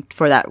time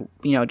for that,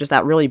 just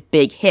that really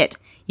big hit?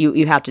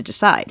 You have to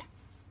decide.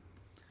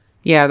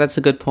 Yeah, that's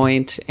a good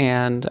point,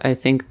 and I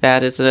think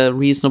that is a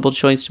reasonable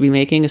choice to be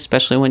making,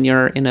 especially when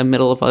you're in the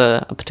middle of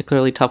a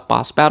particularly tough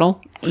boss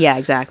battle. Yeah,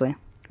 exactly.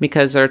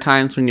 Because there are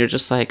times when you're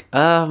just like,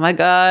 oh my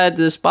god,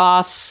 this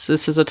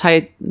is a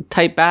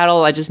tight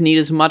battle, I just need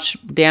as much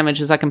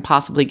damage as I can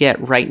possibly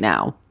get right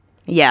now.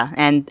 Yeah,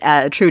 and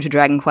true to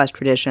Dragon Quest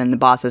tradition, the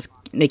bosses,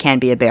 they can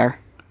be a bear.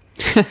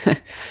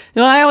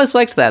 I always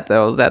liked that,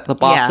 though, that the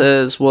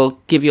bosses will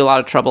give you a lot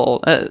of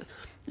trouble.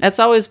 That's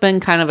always been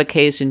kind of a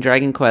case in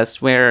Dragon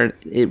Quest, where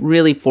it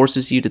really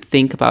forces you to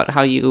think about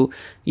how you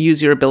use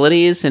your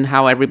abilities and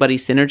how everybody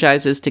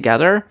synergizes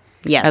together.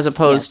 Yes. As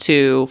opposed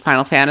to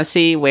Final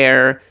Fantasy,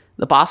 where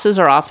the bosses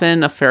are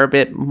often a fair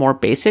bit more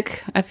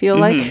basic, I feel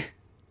like.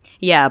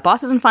 Yeah,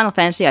 bosses in Final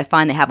Fantasy, I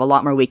find they have a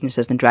lot more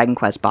weaknesses than Dragon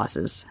Quest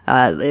bosses.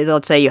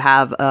 Let's say you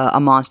have a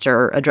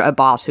monster, a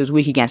boss who's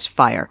weak against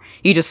fire.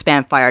 You just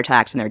spam fire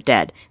attacks and they're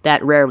dead.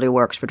 That rarely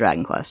works for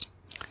Dragon Quest.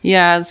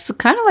 Yeah, it's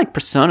kind of like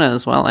Persona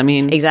as well. I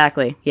mean...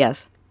 Exactly,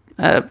 yes.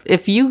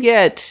 If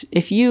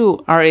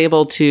you are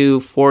able to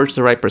forge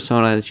the right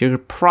personas, you're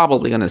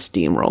probably going to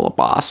steamroll a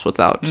boss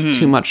without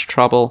too much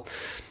trouble.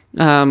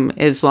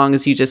 As long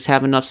as you just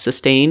have enough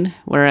sustain.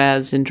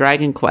 Whereas in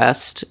Dragon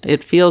Quest,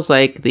 it feels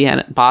like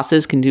the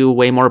bosses can do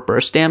way more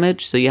burst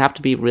damage, so you have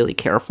to be really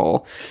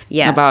careful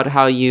about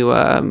how you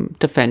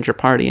defend your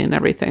party and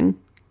everything.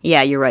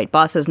 Yeah, you're right.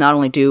 Bosses not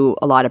only do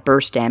a lot of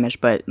burst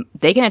damage, but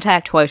they can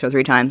attack twice or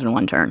three times in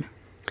one turn.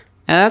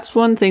 And that's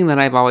one thing that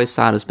I've always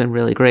thought has been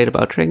really great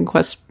about Dragon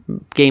Quest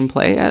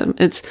gameplay.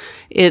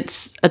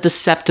 It's a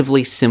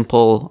deceptively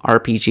simple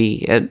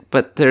RPG,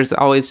 but there's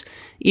always,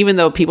 even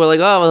though people are like,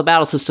 oh, well, the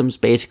battle system's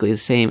basically the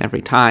same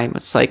every time,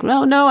 it's like,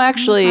 no,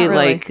 actually, really.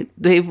 Like,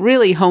 they've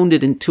really honed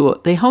it to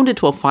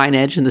a fine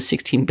edge in the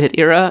 16-bit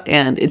era,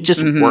 and it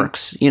just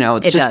works.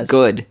 It just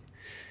good.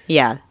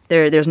 Yeah,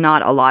 there's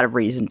not a lot of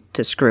reason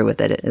to screw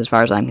with it, as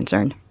far as I'm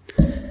concerned.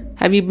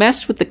 Have you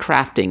messed with the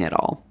crafting at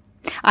all?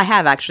 I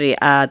have, actually.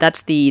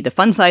 That's the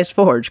fun-sized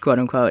forge,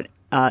 quote-unquote.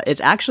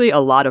 It's actually a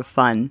lot of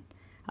fun.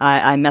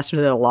 I messed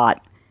with it a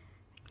lot.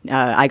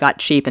 I got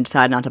cheap and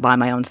decided not to buy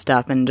my own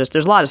stuff, and just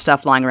there's a lot of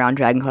stuff lying around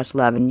Dragon Quest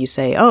XI. You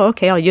say, oh,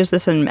 okay, I'll use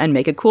this and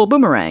make a cool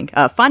boomerang.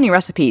 Finding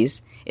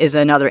recipes is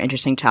another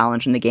interesting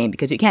challenge in the game,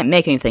 because you can't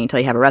make anything until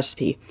you have a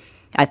recipe.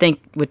 I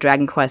think with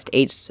Dragon Quest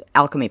VIII's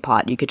alchemy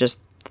pot, you could just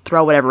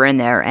throw whatever in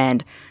there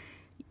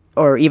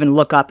or even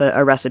look up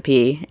a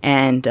recipe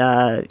and,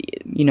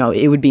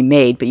 it would be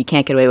made, but you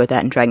can't get away with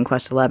that in Dragon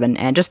Quest XI.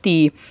 And just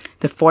the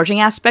forging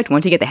aspect,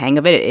 once you get the hang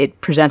of it,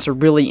 it presents a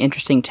really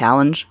interesting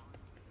challenge.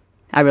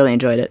 I really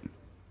enjoyed it.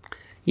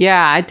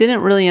 Yeah, I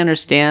didn't really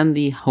understand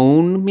the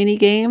hone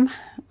minigame,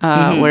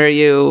 where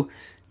you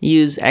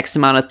use X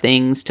amount of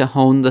things to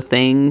hone the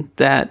thing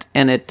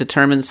and it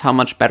determines how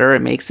much better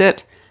it makes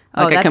it.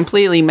 I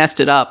completely messed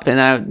it up,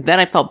 and then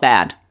I felt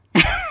bad.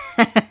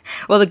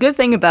 Well, the good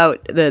thing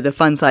about the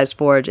fun-sized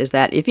forge is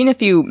that even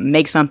if you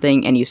make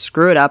something and you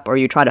screw it up, or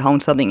you try to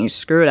hone something and you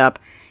screw it up,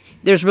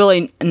 there's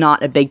really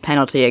not a big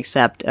penalty,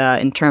 except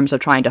in terms of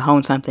trying to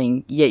hone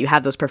something. Yeah, you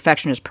have those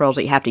perfectionist pearls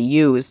that you have to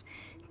use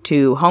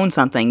to hone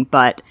something,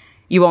 but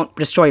you won't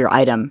destroy your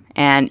item.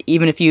 And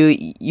even if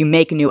you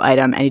make a new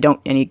item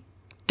and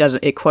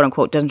it quote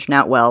unquote doesn't turn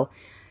out well,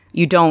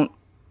 you don't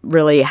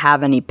really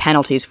have any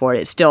penalties for it.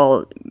 It's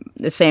still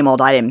the same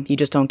old item. You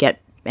just don't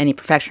get any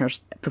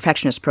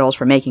perfectionist pearls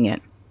for making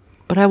it.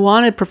 But I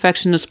wanted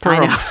perfectionist pearls.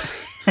 I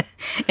know.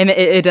 And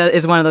it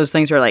is one of those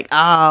things where like,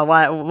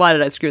 why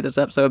did I screw this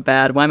up so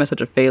bad? Why am I such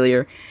a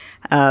failure?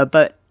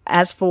 But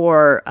as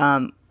for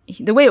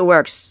the way it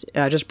works,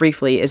 just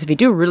briefly, is if you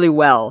do really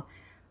well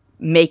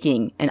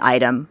making an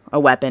item, a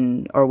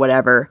weapon, or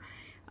whatever,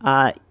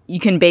 you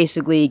can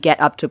basically get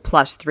up to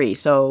 +3.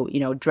 So,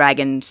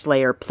 Dragon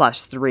Slayer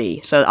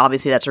 +3. So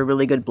obviously that's a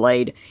really good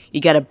blade. You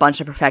get a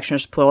bunch of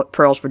Perfectionist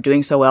pearls for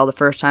doing so well the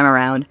first time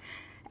around.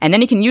 And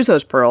then you can use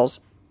those pearls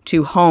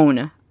to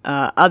hone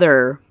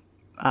other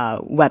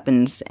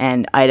weapons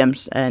and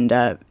items and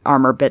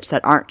armor bits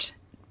that aren't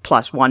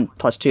 +1,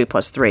 +2,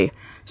 +3.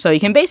 So you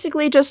can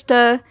basically just,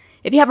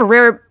 if you have a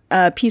rare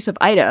piece of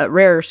a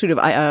rare suit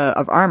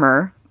of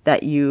armor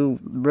that you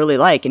really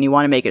like and you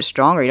want to make it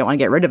stronger, you don't want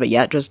to get rid of it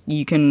yet, just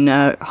you can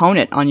hone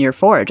it on your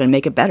forge and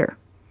make it better.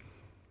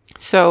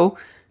 So,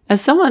 as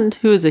someone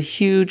who is a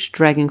huge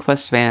Dragon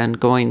Quest fan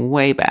going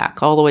way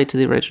back, all the way to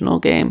the original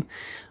game,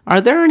 are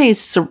there any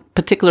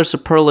particular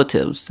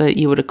superlatives that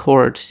you would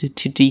accord to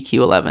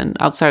DQ11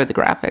 outside of the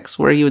graphics,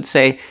 where you would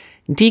say,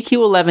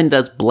 DQ11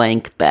 does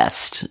blank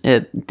best.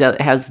 It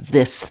has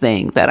this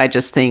thing that I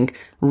just think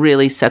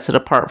really sets it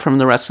apart from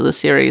the rest of the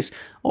series?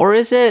 Or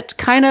is it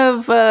kind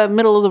of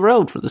middle of the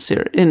road for the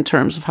series in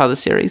terms of how the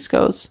series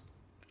goes?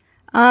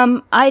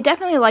 I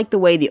definitely like the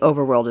way the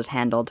overworld is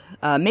handled.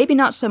 Maybe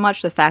not so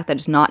much the fact that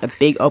it's not a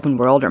big open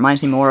world. It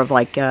reminds me more of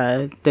like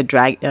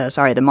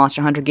the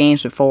Monster Hunter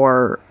games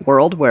before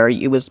World, where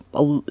it was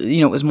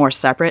it was more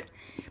separate.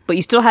 But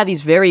you still have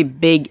these very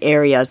big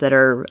areas that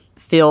are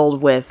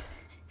filled with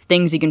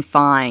things you can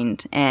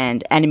find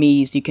and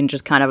enemies you can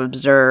just kind of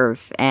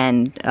observe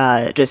and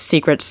just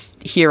secrets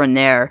here and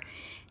there.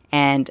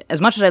 And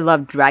as much as I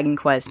loved Dragon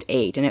Quest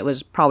VIII, and it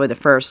was probably the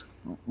first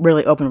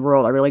really open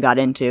world I really got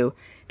into,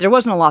 there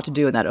wasn't a lot to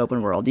do in that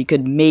open world. You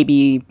could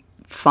maybe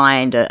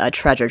find a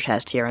treasure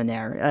chest here and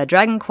there.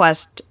 Dragon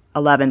Quest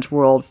XI's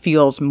world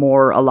feels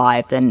more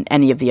alive than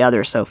any of the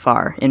others so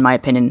far, in my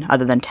opinion,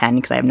 other than 10,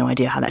 because I have no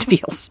idea how that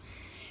feels.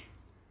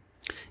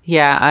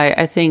 Yeah,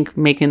 I think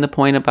making the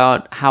point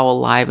about how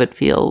alive it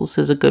feels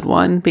is a good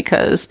one,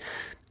 because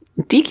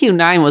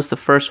DQ9 was the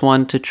first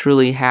one to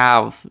truly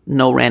have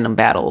no random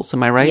battles,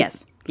 am I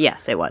right?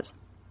 Yes, it was.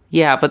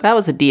 Yeah, but that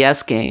was a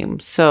DS game,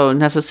 so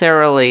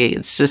necessarily it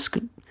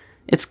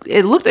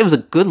was a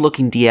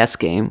good-looking DS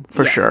game,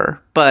 for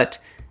sure, but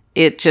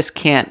it just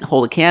can't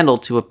hold a candle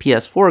to a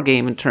PS4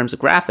 game in terms of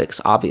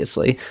graphics,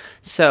 obviously.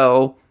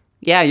 So,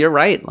 yeah, you're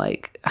right,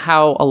 like,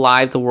 how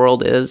alive the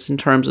world is in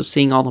terms of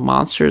seeing all the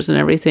monsters and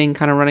everything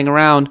kind of running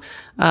around.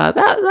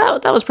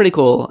 That was pretty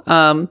cool.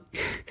 I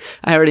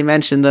already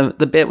mentioned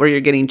the bit where you're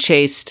getting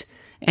chased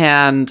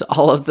and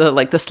all of the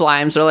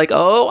slimes are like,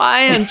 oh, I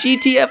am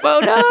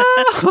GTFO, no!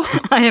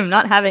 I am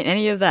not having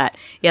any of that.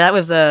 Yeah, that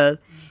was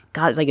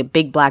it's like a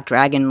big black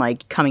dragon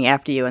like coming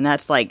after you, and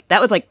that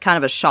was kind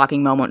of a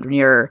shocking moment when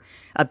you're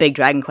a big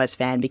Dragon Quest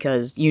fan,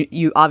 because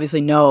you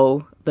obviously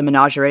know the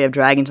menagerie of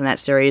dragons in that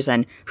series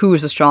and who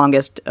is the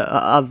strongest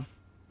of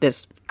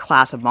this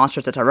class of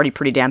monsters that's already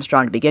pretty damn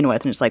strong to begin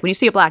with. And it's like, when you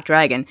see a black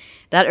dragon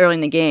that early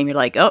in the game, you're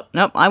like, oh,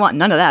 nope, I want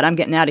none of that. I'm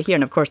getting out of here.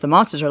 And of course the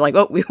monsters are like,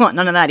 oh, we want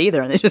none of that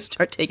either. And they just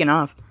start taking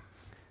off.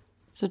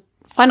 So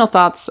final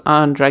thoughts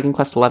on Dragon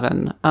Quest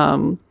XI.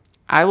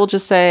 I will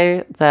just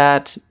say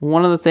that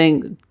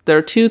there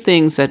are two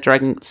things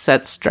that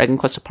sets Dragon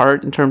Quest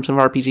apart in terms of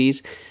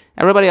RPGs.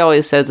 Everybody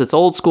always says it's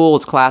old school,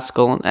 it's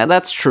classical, and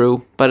that's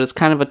true, but it's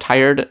kind of a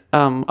tired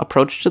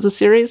approach to the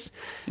series.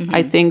 Mm-hmm.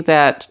 I think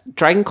that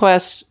Dragon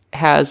Quest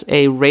has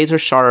a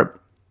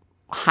razor-sharp,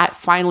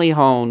 finely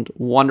honed,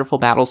 wonderful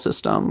battle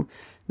system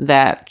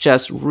that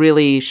just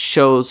really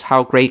shows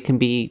how great it can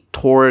be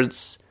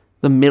towards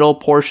the middle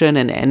portion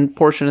and end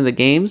portion of the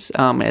games,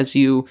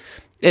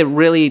 it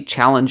really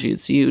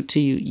challenges you to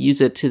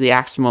use it to the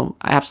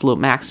absolute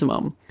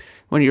maximum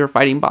when you're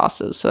fighting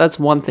bosses. So that's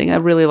one thing I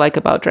really like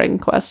about Dragon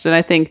Quest. And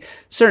I think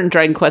certain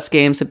Dragon Quest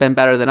games have been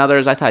better than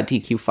others. I thought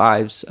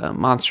DQ5's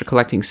monster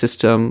collecting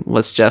system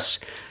was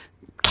just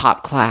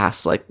top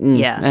class.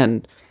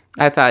 And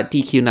I thought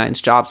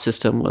DQ9's job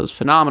system was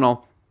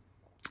phenomenal.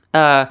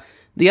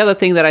 The other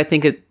thing that I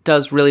think it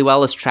does really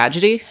well is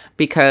tragedy,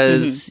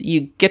 because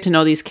you get to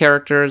know these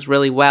characters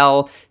really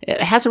well.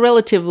 It has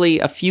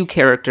a few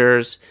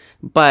characters,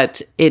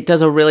 but it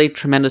does a really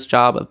tremendous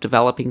job of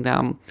developing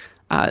them.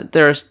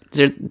 There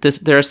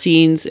are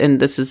scenes, and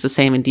this is the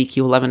same in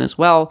DQ11 as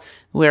well,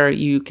 where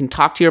you can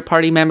talk to your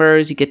party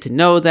members, you get to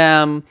know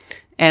them,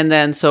 and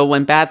then so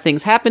when bad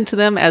things happen to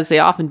them, as they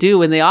often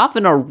do, and they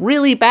often are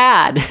really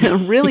bad,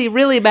 really,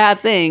 really bad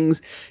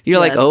things, you're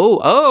like,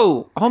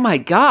 oh my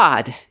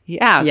god.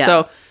 Yeah.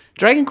 So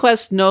Dragon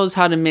Quest knows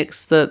how to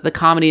mix the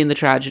comedy and the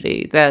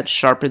tragedy that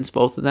sharpens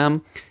both of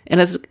them. And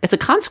as a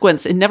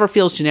consequence, it never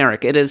feels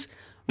generic. It is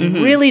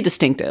really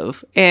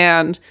distinctive.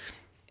 And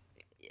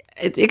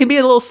it can be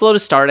a little slow to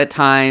start at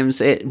times.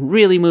 It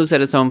really moves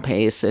at its own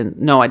pace. And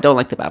no, I don't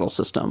like the battle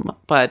system.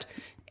 But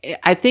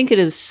I think it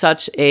is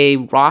such a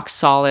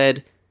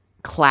rock-solid,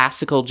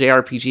 classical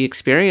JRPG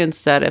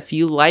experience that if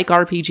you like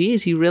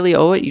RPGs, you really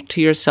owe it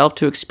to yourself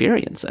to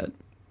experience it.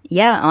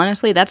 Yeah,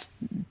 honestly, that's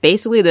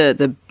basically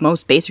the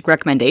most basic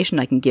recommendation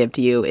I can give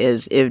to you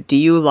is, do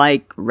you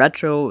like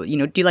retro, do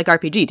you like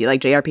RPG? Do you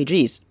like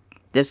JRPGs?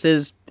 This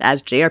is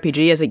as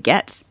JRPG as it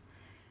gets.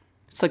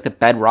 It's like the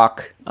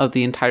bedrock of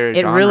the entire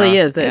genre. It really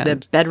is,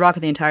 the bedrock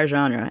of the entire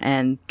genre.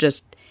 And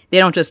just, they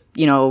don't just,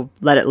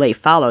 let it lay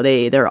fallow.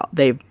 They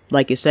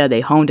like you said,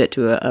 they honed it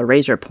to a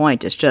razor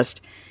point. It's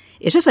just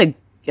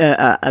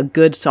a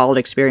good, solid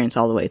experience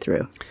all the way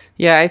through.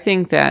 Yeah, I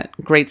think that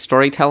great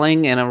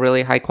storytelling and a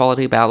really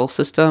high-quality battle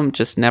system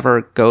just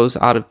never goes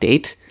out of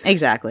date.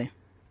 Exactly.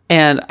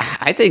 And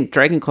I think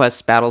Dragon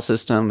Quest's battle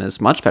system is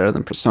much better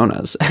than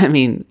Persona's. I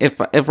mean,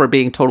 if we're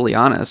being totally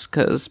honest,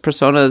 because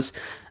Persona's,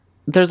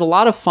 there's a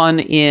lot of fun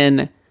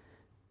in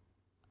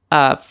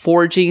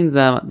forging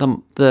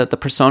the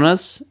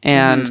personas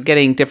and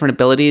getting different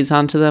abilities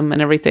onto them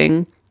and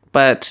everything.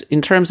 But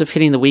in terms of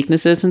hitting the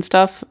weaknesses and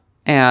stuff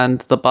and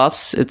the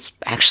buffs, it's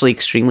actually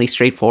extremely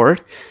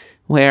straightforward.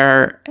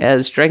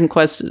 Whereas Dragon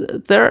Quest,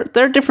 there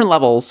are different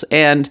levels,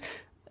 and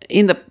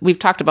we've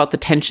talked about the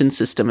tension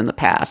system in the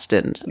past,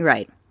 and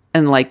right,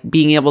 and like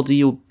being able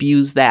to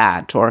abuse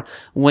that, or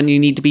when you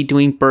need to be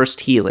doing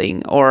burst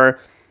healing, or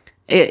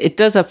it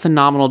does a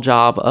phenomenal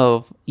job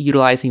of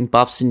utilizing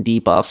buffs and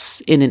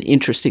debuffs in an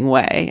interesting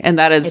way, and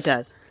that is, it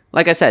does,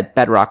 like I said,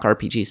 bedrock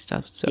RPG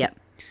stuff. So yeah.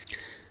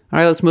 All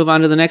right, let's move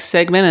on to the next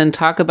segment and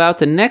talk about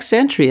the next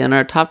entry on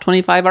our top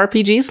 25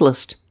 RPGs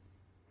list.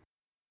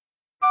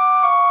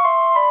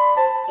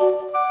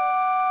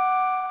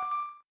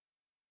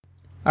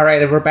 All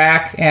right, and we're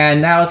back,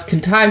 and now it's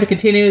time to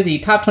continue the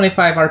top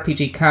 25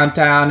 RPG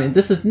countdown, and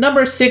this is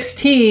number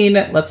 16.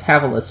 Let's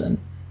have a listen.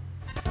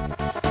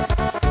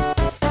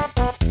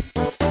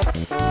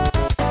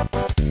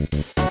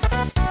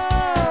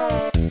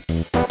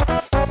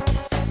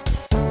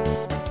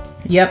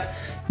 Yep,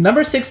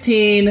 number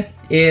 16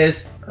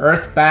 is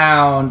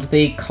Earthbound,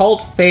 the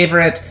cult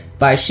favorite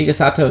by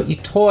Shigesato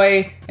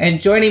Itoi,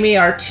 and joining me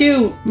are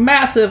two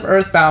massive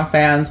Earthbound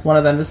fans. One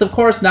of them is, of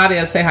course,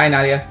 Nadia. Say hi,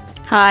 Nadia.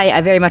 Hi,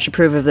 I very much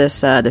approve of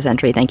this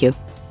entry. Thank you.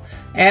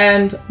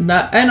 And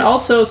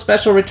also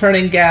special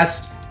returning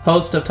guest,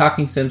 host of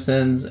Talking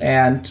Simpsons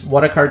and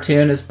What a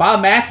Cartoon, is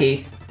Bob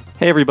Mackey.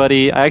 Hey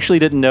everybody, I actually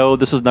didn't know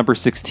this was number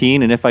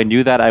 16, and if I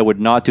knew that, I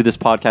would not do this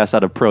podcast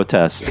out of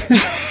protest.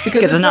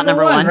 Because it's not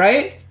number one,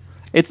 right?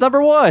 It's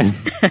number one.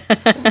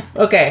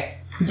 Okay,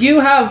 you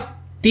have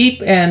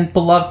deep and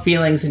beloved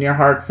feelings in your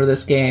heart for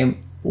this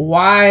game.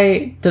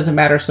 Why does it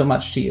matter so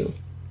much to you?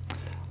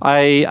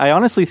 I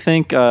honestly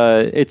think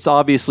it's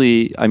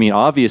obviously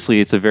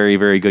it's a very,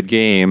 very good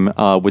game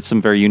with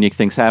some very unique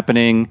things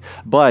happening,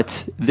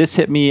 but this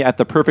hit me at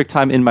the perfect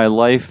time in my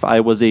life.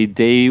 I was a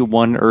day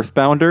one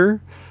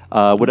Earthbounder,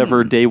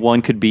 whatever day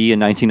one could be in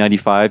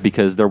 1995,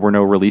 because there were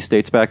no release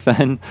dates back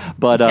then.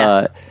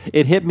 But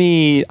it hit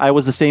me. I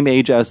was the same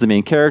age as the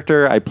main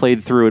character. I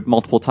played through it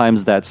multiple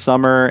times that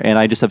summer, and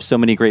I just have so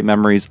many great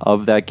memories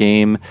of that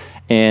game.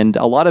 And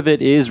a lot of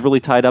it is really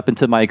tied up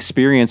into my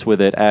experience with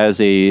it as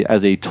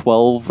a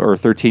 12 or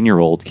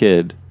 13-year-old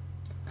kid.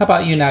 How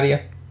about you,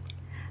 Nadia?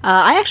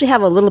 I actually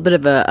have a little bit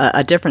of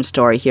a different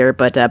story here,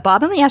 but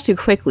Bob, let me ask you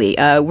quickly.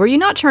 Were you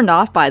not turned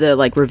off by the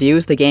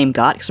reviews the game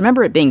got? Because I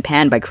remember it being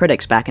panned by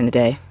critics back in the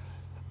day.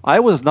 I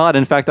was not.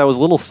 In fact, I was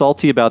a little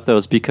salty about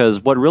those,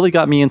 because what really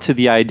got me into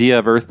the idea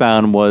of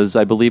Earthbound was,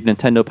 I believe,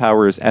 Nintendo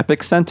Power's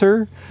Epic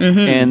Center. Mm-hmm.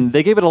 And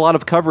they gave it a lot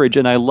of coverage,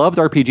 and I loved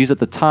RPGs at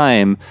the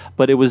time,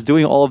 but it was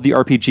doing all of the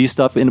RPG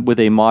stuff with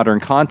a modern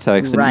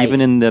context. Right. And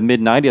even in the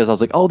mid-90s, I was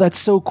like, oh, that's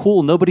so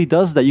cool. Nobody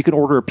does that. You can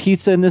order a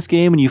pizza in this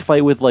game, and you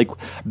fight with,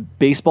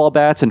 baseball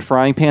bats and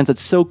frying pans.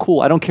 It's so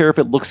cool. I don't care if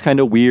it looks kind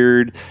of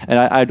weird, and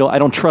I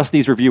don't trust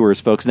these reviewers,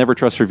 folks. Never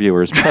trust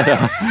reviewers.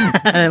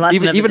 But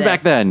even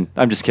back then,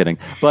 I'm just kidding.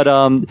 But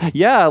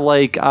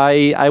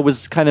I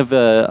was kind of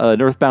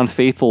an Earthbound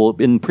faithful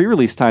in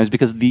pre-release times,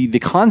 because the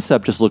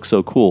concept just looks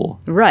so cool.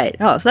 Right.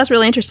 Oh, so that's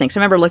really interesting. So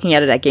I remember looking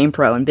at it at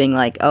GamePro and being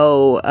like,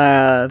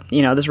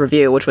 this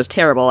review, which was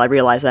terrible. I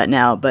realize that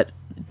now, but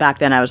back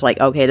then I was like,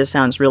 okay, this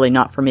sounds really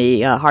not for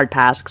me. Hard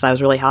pass, because I was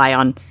really high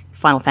on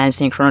Final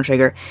Fantasy and Chrono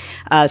Trigger.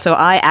 So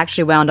I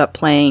actually wound up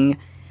playing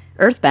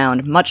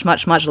Earthbound much,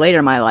 much, much later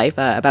in my life,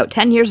 about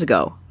 10 years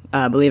ago,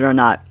 believe it or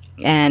not.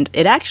 And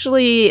I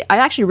actually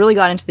really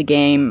got into the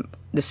game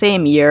the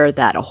same year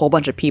that a whole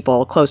bunch of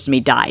people close to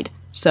me died.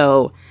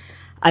 So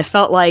I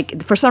felt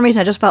like, for some reason,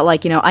 I just felt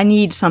like, I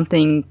need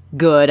something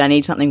good. I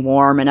need something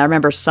warm. And I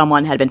remember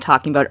someone had been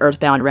talking about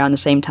Earthbound around the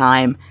same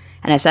time.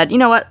 And I said, you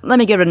know what, let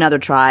me give it another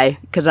try.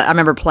 Because I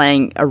remember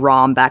playing a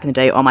ROM back in the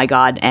day, oh my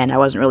god, and I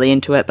wasn't really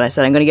into it. But I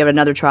said, I'm going to give it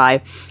another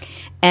try.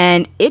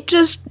 And it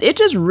just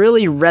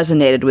really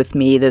resonated with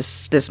me,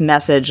 this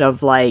message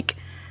of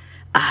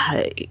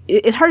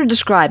it's hard to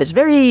describe. It's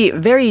very,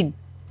 very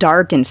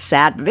dark and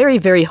sad, very,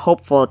 very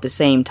hopeful at the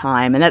same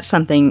time. And that's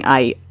something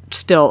I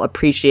still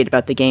appreciate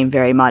about the game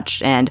very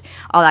much. And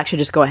I'll actually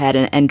just go ahead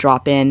and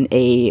drop in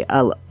a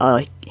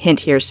hint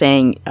here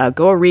saying,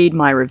 go read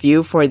my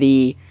review for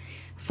the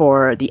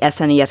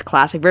SNES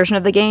Classic version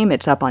of the game.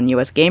 It's up on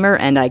US Gamer,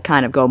 and I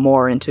kind of go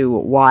more into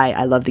why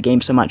I love the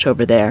game so much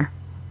over there.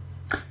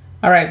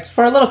 All right,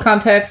 for a little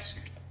context,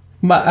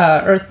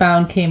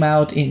 Earthbound came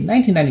out in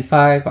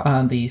 1995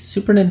 on the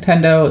Super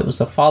Nintendo. It was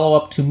a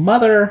follow-up to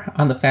Mother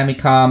on the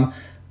Famicom.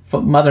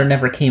 Mother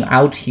never came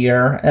out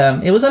here.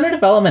 It was under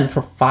development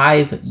for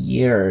 5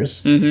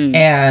 years,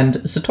 and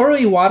Satoru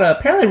Iwata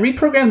apparently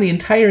reprogrammed the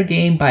entire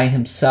game by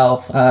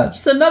himself.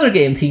 Just another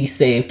game he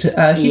saved. He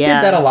did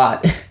that a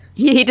lot.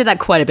 He did that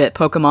quite a bit.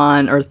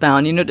 Pokemon,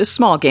 Earthbound, just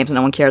small games that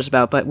no one cares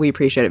about, but we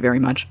appreciate it very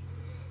much.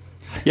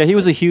 Yeah, he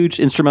was a huge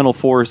instrumental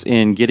force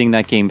in getting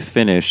that game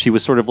finished. He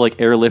was sort of like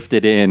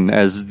airlifted in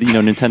as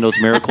Nintendo's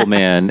Miracle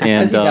Man,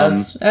 and as he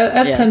does,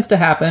 as tends to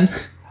happen.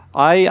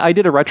 I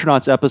did a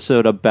Retronauts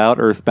episode about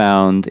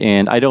Earthbound,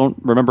 and I don't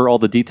remember all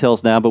the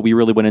details now, but we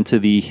really went into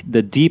the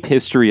deep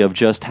history of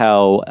just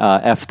how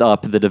effed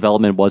up the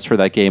development was for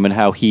that game and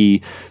how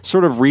he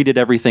sort of redid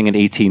everything in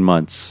 18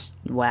 months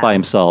by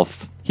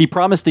himself. He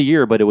promised a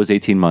year, but it was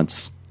 18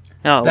 months.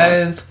 Oh, that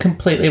is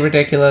completely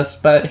ridiculous,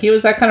 but he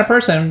was that kind of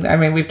person. I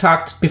mean, we've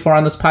talked before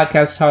on this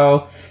podcast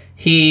how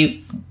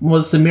he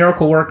was the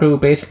miracle worker who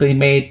basically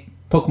made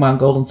Pokemon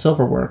Gold and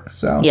Silver work.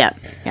 So yeah.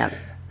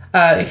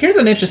 Here's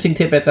an interesting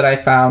tidbit that I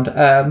found.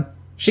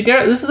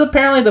 Shigeru, this is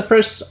apparently the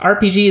first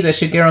RPG that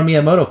Shigeru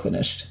Miyamoto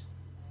finished.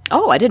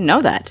 Oh, I didn't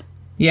know that.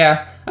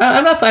 Yeah,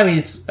 I'm not saying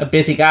he's a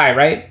busy guy,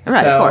 right?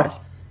 Right, so, of course.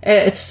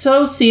 It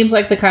so seems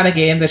like the kind of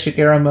game that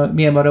Shigeru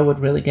Miyamoto would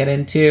really get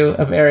into.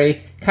 A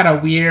very kind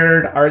of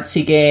weird,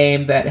 artsy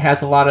game that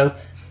has a lot of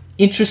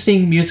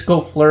interesting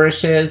musical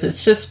flourishes.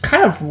 It's just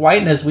kind of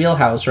right in his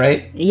wheelhouse,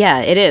 right?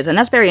 Yeah, it is. And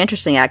that's very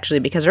interesting, actually,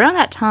 because around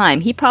that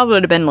time, he probably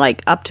would have been,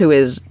 up to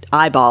his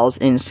eyeballs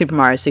in Super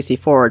Mario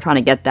 64, trying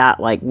to get that,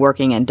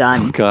 working and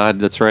done. Oh, God,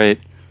 that's right.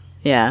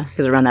 Yeah,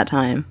 because around that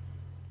time.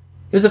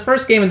 It was the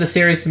first game in the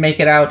series to make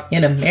it out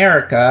in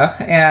America,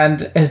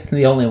 and it's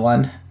the only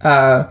one,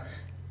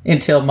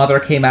 until Mother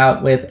came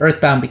out with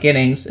Earthbound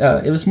Beginnings.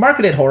 It was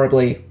marketed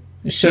horribly.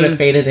 It should have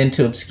faded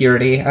into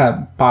obscurity.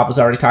 Bob was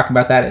already talking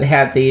about that. It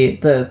had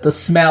the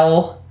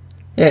smell.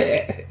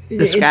 It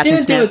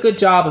didn't do a good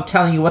job of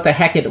telling you what the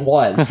heck it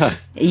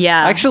was. Yeah.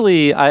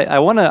 Actually, I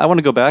want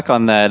to go back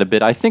on that a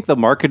bit. I think the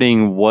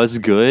marketing was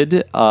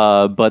good,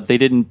 but they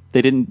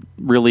didn't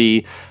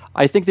really.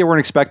 I think they weren't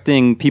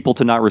expecting people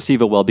to not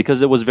receive it well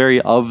because it was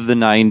very of the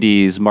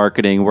 90s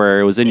marketing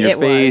where it was in your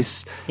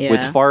face with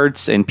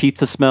farts and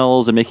pizza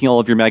smells and making all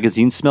of your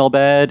magazines smell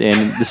bad.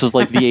 And this was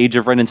like the age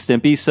of Ren and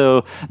Stimpy.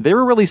 So they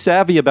were really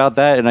savvy about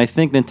that. And I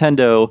think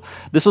Nintendo,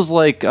 this was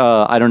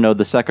I don't know,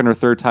 the second or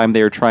third time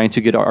they were trying to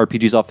get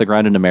RPGs off the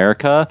ground in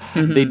America.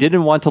 Mm-hmm. They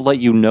didn't want to let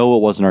you know it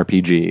was an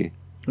RPG.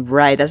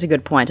 Right, that's a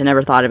good point. I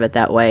never thought of it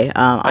that way.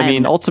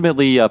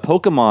 Ultimately,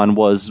 Pokemon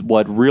was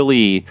what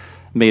really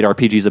made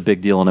RPGs a big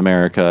deal in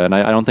America, and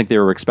I don't think they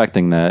were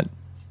expecting that.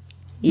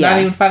 Yeah. Not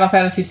even Final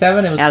Fantasy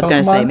VII. It was I was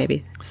going to say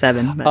maybe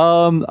 7. But.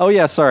 Oh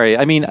yeah, sorry.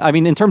 I mean,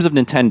 in terms of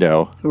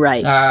Nintendo,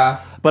 right?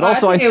 But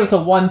also, I think it was a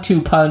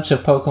 1-2 punch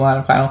of Pokemon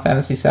and Final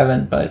Fantasy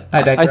VII. But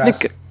I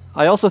digress.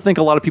 I also think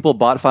a lot of people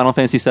bought Final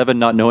Fantasy VII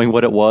not knowing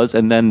what it was,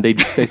 and then they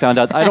found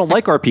out I don't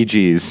like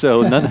RPGs,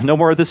 so no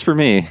more of this for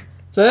me.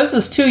 So this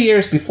is 2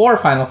 years before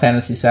Final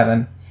Fantasy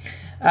VII.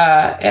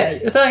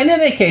 So in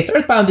any case,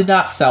 Earthbound did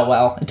not sell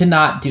well. It did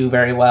not do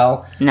very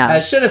well. No.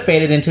 It should have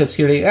faded into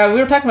obscurity.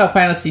 We were talking about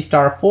Phantasy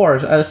Star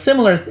 4,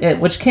 similar,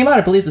 which came out,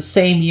 I believe, the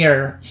same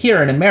year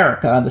here in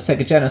America on the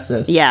Sega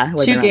Genesis. Yeah.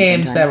 Two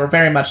games that were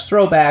very much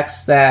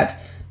throwbacks that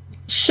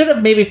should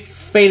have maybe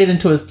faded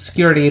into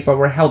obscurity, but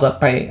were held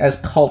up as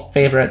cult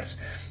favorites.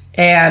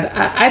 And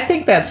I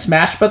think that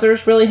Smash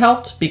Brothers really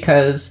helped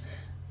because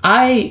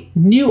I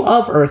knew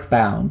of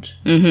Earthbound,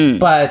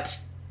 but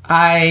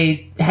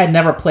I had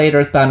never played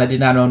Earthbound. I did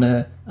not own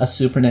a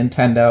Super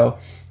Nintendo.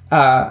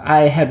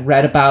 I had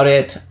read about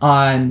it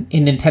in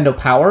Nintendo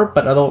Power,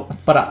 but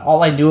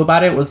all I knew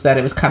about it was that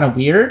it was kind of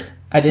weird.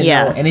 I didn't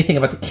know anything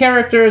about the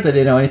characters. I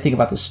didn't know anything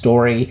about the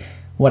story,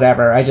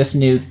 whatever. I just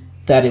knew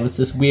that it was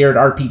this weird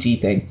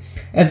RPG thing.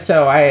 And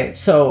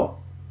so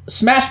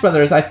Smash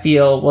Brothers, I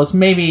feel, was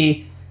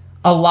maybe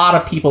a lot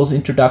of people's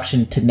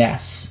introduction to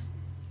NES.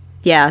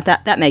 Yeah,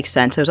 that makes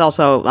sense. It was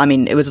also,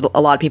 it was a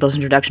lot of people's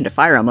introduction to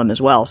Fire Emblem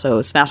as well,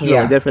 so Smash was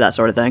really good for that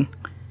sort of thing.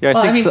 Yeah,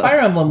 Fire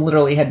Emblem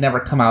literally had never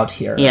come out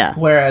here. Yeah.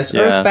 Whereas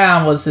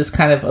Earthbound was this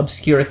kind of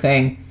obscure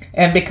thing.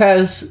 And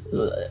because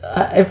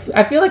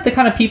I feel like the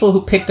kind of people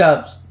who picked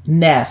up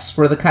NES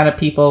were the kind of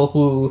people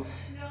who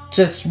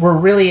just were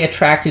really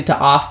attracted to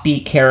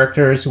offbeat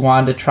characters who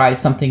wanted to try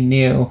something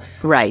new.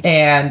 Right.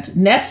 And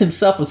Ness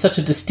himself was such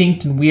a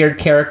distinct and weird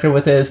character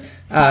with his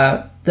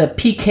the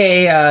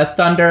PK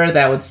Thunder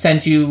that would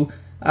send you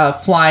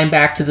flying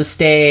back to the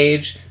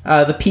stage,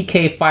 the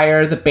PK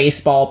Fire, the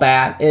baseball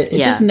bat. It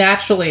just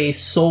naturally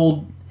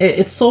sold.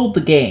 It sold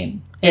the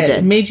game.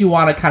 It made you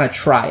want to kind of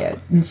try it,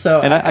 and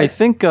so. And I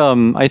think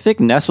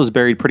Ness was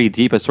buried pretty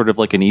deep as sort of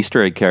like an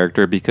Easter egg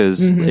character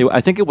because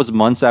I think it was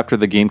months after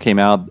the game came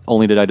out.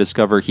 Only did I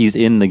discover he's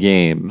in the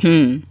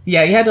game.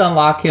 Yeah, you had to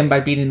unlock him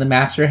by beating the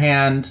Master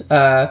Hand.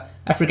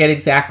 I forget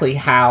exactly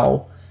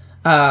how,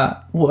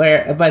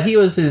 but he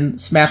was in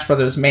Smash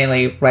Brothers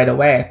mainly right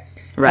away.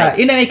 Right.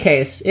 In any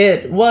case,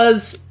 it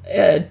was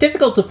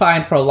difficult to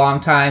find for a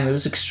long time. It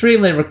was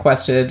extremely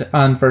requested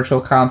on Virtual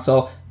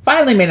Console.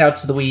 Finally made out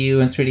to the Wii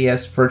U and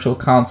 3DS Virtual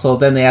Console,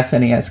 then the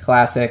SNES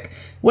Classic.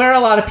 where a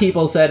lot of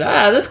people said,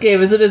 this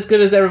game isn't as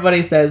good as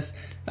everybody says.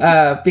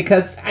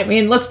 Because, I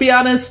mean, let's be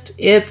honest,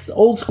 it's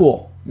old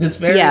school. It's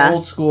very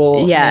old school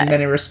in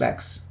many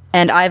respects.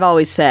 And I've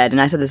always said,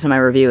 and I said this in my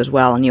review as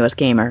well on US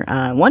Gamer,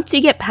 once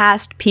you get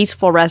past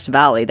Peaceful Rest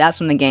Valley, that's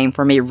when the game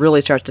for me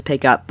really starts to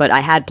pick up. But I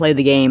had played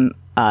the game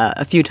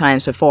a few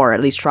times before, at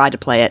least tried to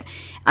play it,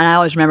 and I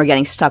always remember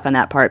getting stuck on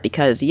that part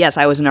because, yes,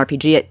 I was an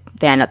RPG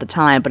fan at the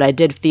time, but I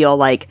did feel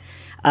like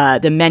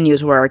the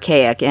menus were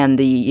archaic and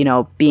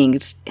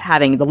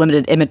having the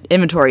limited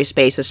inventory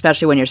space,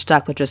 especially when you're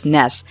stuck with just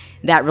Ness,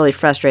 that really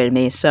frustrated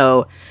me.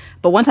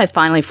 But once I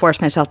finally forced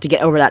myself to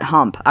get over that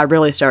hump, I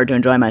really started to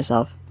enjoy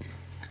myself.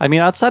 I mean,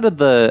 outside of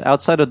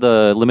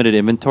the limited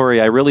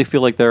inventory, I really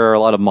feel like there are a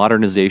lot of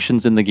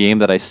modernizations in the game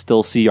that I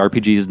still see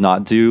RPGs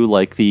not do,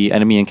 like the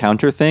enemy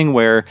encounter thing,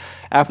 where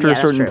after a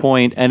certain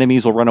point,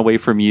 enemies will run away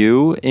from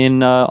you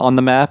on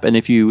the map, and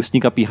if you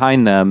sneak up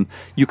behind them,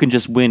 you can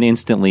just win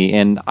instantly.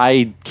 And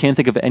I can't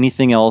think of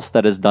anything else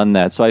that has done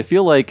that. So I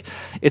feel like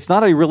it's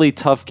not a really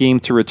tough game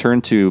to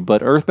return to,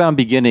 but Earthbound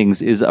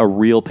Beginnings is a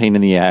real pain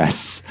in the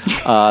ass.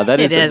 That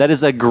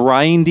is a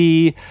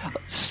grindy,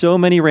 so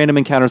many random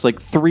encounters,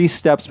 like 3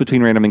 steps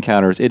between random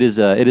encounters. It is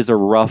a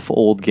rough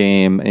old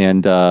game,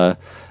 and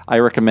I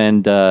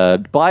recommend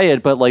buy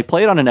it, but like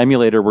play it on an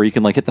emulator where you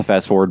can like hit the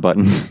fast forward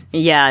button.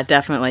 Yeah,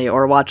 definitely,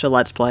 or watch a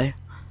Let's Play.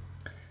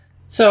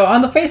 So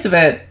on the face of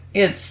it,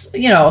 it's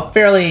a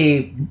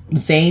fairly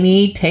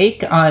zany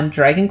take on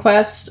Dragon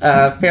Quest,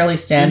 fairly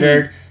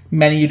standard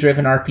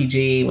menu-driven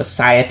RPG with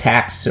psi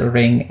attacks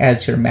serving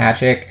as your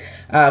magic.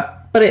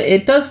 But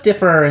it does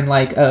differ in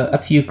like a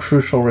few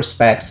crucial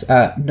respects.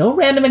 No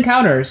random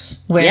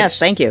encounters. Yes,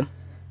 thank you.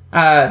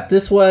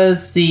 This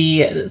was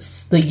the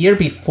year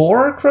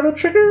before Chrono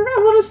Trigger, I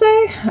want to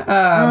say.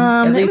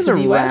 At least in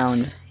the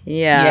US.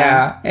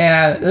 Yeah.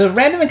 And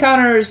random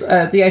encounters,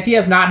 the idea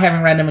of not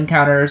having random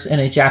encounters in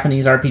a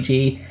Japanese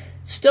RPG,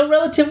 still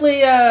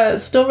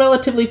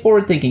relatively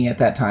forward-thinking at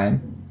that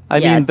time. I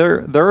mean,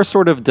 there are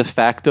sort of de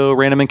facto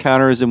random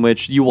encounters in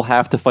which you will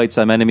have to fight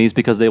some enemies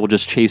because they will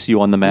just chase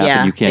you on the map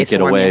and you can't get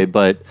away.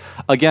 But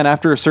again,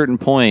 after a certain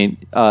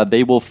point,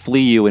 they will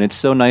flee you, and it's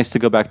so nice to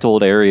go back to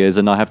old areas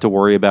and not have to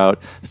worry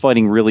about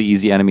fighting really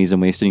easy enemies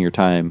and wasting your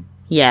time.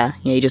 Yeah,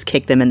 you just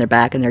kick them in their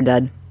back and they're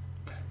dead.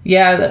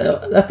 Yeah,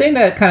 the thing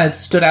that kind of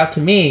stood out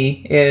to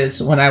me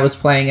is when I was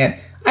playing it,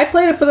 I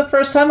played it for the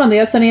first time on the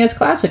SNES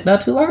Classic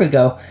not too long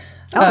ago.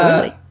 Oh,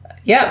 really?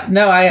 Yeah,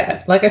 no,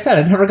 like I said,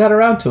 I never got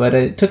around to it.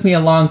 It took me a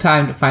long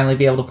time to finally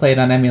be able to play it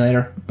on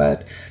emulator.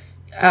 But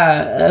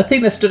a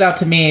thing that stood out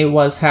to me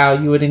was how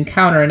you would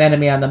encounter an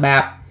enemy on the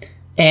map,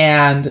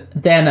 and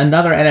then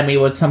another enemy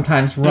would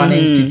sometimes run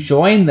in to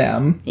join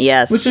them.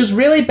 Yes. Which is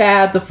really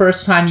bad the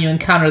first time you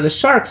encounter the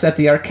sharks at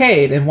the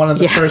arcade in one of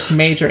the first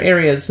major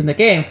areas in the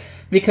game,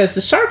 because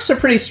the sharks are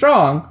pretty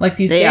strong. Like,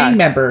 these gang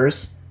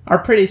members are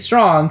pretty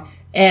strong,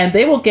 and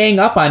they will gang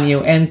up on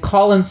you and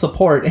call in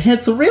support, and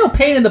it's a real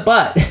pain in the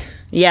butt.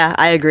 Yeah,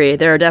 I agree.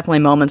 There are definitely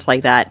moments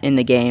like that in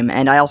the game,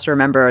 and I also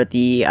remember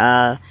the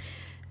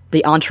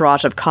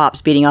entourage of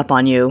cops beating up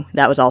on you.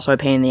 That was also a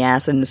pain in the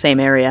ass in the same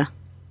area.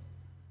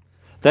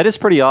 That is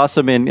pretty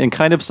awesome and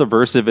kind of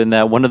subversive in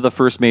that one of the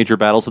first major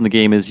battles in the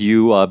game is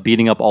you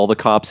beating up all the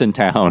cops in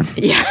town,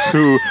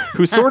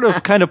 who sort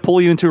of kind of pull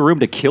you into a room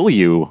to kill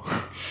you.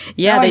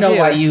 Yeah, now they I know do.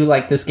 why you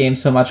like this game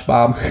so much,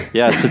 Bob.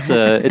 Yes,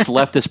 it's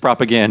leftist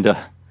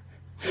propaganda.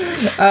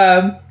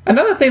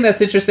 Another thing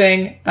that's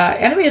interesting,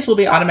 enemies will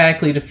be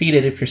automatically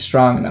defeated if you're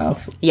strong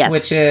enough. Yes.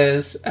 Which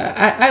is,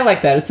 I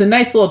like that. It's a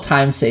nice little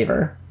time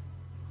saver.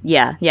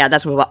 Yeah,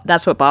 that's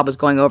what Bob was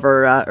going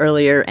over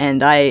earlier,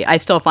 and I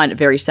still find it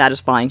very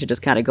satisfying to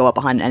just kind of go up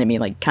behind an enemy,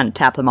 like kind of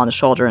tap them on the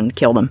shoulder and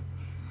kill them.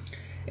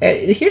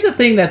 Here's a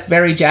thing that's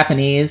very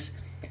Japanese.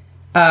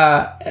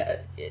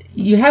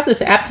 You have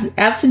this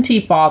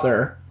absentee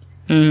father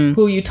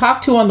who you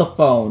talk to on the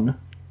phone,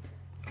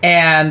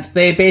 and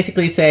they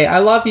basically say, "I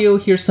love you,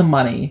 here's some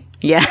money."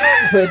 Yeah.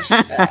 Which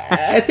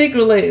I think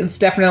really it's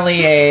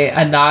definitely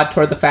a nod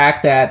toward the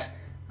fact that,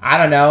 I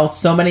don't know,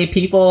 so many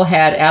people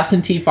had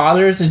absentee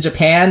fathers in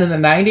Japan in the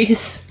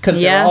 90s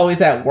because they were always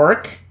at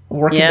work,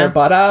 working their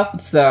butt off.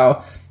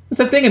 So it's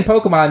a thing in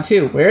Pokemon,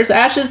 too. Where's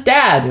Ash's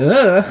dad?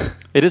 Ugh.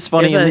 It is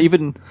funny, and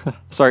even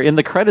in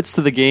the credits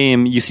to the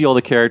game, you see all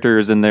the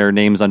characters and their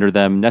names under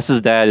them.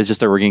 Ness's dad is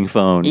just a ringing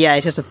phone. Yeah,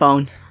 it's just a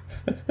phone.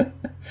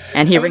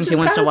 And he rings you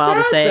once in a while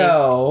to say...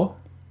 Though.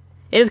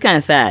 It is kind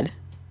of sad.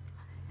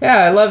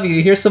 Yeah, I love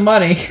you. Here's some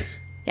money.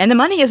 And the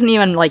money isn't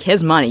even, like,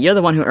 his money. You're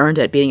the one who earned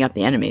it beating up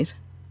the enemies.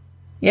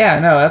 Yeah,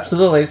 no,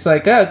 absolutely. It's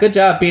like, oh, good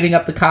job beating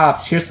up the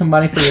cops. Here's some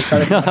money for your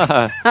credit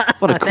card.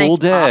 What a cool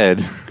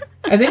dad.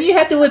 And then you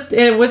had to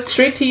it went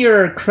straight to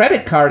your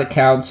credit card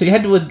account, so you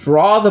had to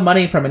withdraw the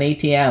money from an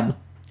ATM.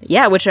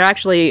 Yeah, which are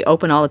actually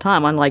open all the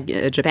time, unlike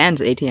Japan's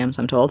ATMs,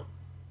 I'm told.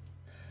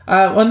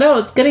 Well, no,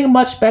 it's getting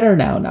much better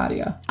now,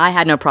 Nadia. I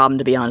had no problem,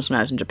 to be honest, when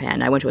I was in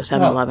Japan. I went to a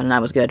 7-Eleven and I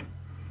was good.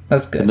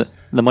 That's good. And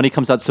the money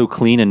comes out so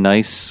clean and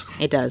nice.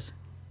 It does.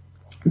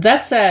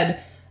 That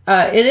said,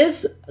 It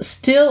is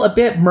still a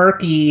bit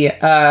murky,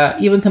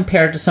 even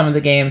compared to some of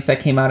the games that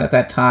came out at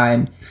that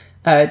time.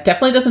 It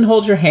definitely doesn't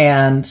hold your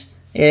hand.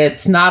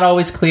 It's not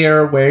always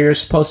clear where you're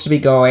supposed to be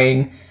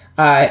going.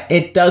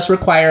 It does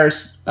require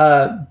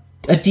a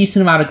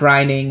decent amount of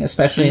grinding,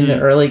 especially in the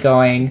early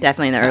going.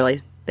 Definitely in the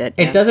early bit.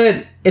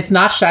 Yeah. It's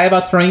not shy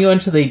about throwing you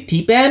into the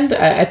deep end.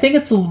 I think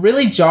it's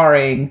really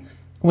jarring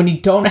when you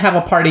don't have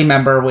a party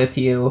member with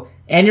you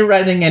and you're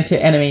running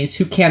into enemies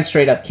who can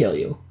straight up kill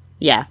you.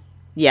 Yeah.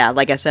 Yeah,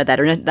 like I said, that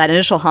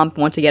initial hump,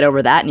 once you get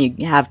over that and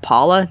you have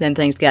Paula, then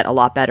things get a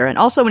lot better. And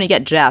also when you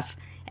get Jeff,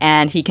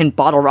 and he can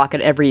bottle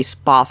rocket every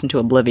boss into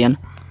oblivion.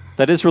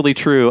 That is really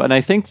true. And I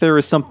think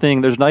there's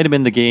an item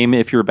in the game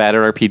if you're bad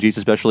at RPGs,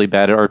 especially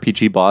bad at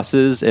RPG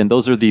bosses, and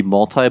those are the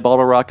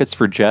multi-bottle rockets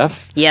for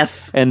Jeff.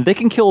 Yes. And they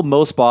can kill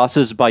most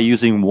bosses by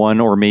using one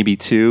or maybe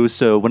two.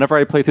 So whenever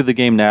I play through the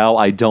game now,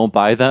 I don't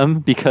buy them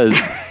because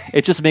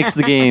it just makes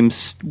the game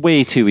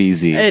way too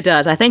easy. It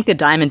does. I think the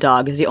Diamond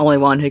Dog is the only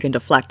one who can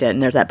deflect it,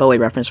 and there's that Bowie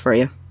reference for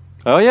you.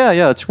 Oh, yeah,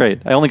 that's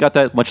great. I only got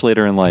that much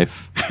later in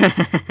life.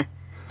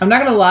 I'm not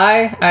going to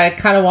lie, I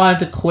kind of wanted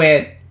to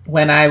quit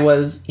when I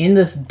was in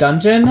this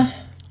dungeon,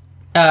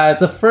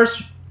 the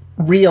first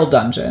real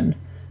dungeon,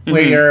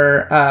 where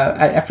you're,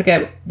 I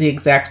forget the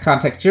exact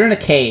context, you're in a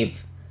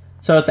cave.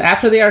 So it's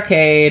after the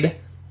arcade,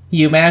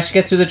 you manage to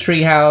get through the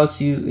treehouse,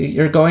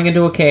 you're going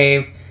into a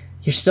cave,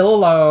 you're still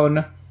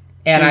alone,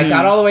 and I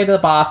got all the way to the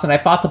boss, and I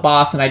fought the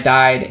boss, and I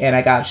died, and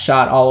I got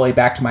shot all the way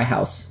back to my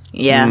house.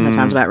 Yeah, that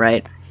sounds about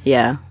right.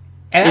 Yeah.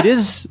 And it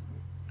is...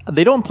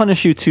 They don't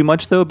punish you too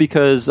much though,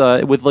 because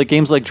with like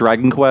games like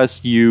Dragon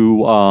Quest,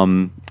 you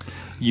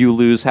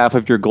lose half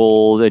of your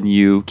gold and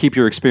you keep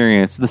your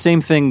experience. The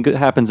same thing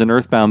happens in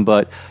Earthbound,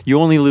 but you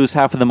only lose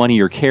half of the money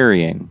you're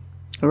carrying.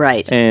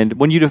 Right. And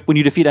when you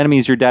defeat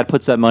enemies, your dad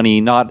puts that money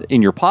not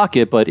in your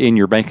pocket but in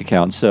your bank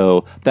account,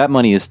 so that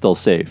money is still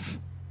safe.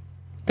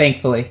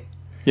 Thankfully.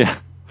 Yeah.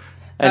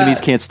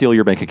 Enemies can't steal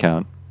your bank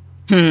account.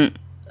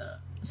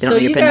 So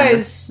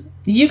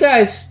you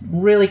guys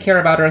really care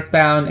about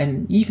Earthbound,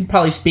 and you can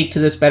probably speak to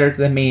this better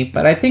than me,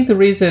 but I think the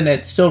reason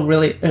it still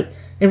really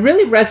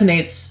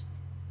resonates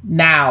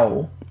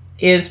now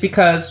is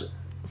because,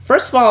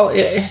 first of all,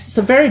 it's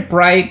a very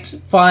bright,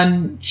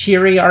 fun,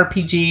 cheery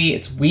RPG.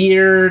 It's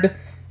weird.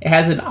 It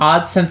has an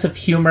odd sense of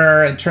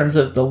humor in terms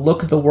of the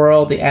look of the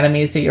world, the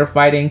enemies that you're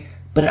fighting,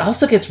 but it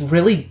also gets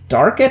really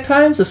dark at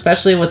times,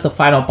 especially with the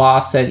final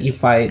boss that you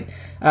fight.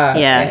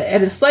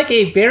 And it's like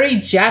a very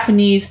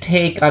Japanese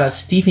take on a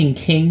Stephen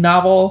King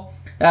novel,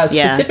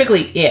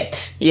 specifically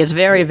It. It's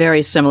very,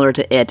 very similar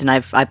to It, and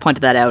I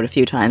pointed that out a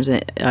few times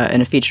in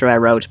a feature I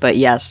wrote. But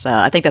yes,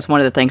 I think that's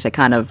one of the things that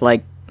kind of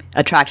like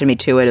attracted me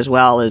to it as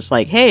well. Is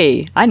like,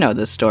 hey, I know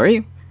this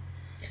story.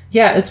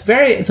 Yeah,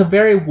 it's a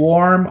very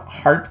warm,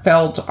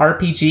 heartfelt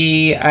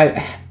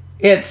RPG.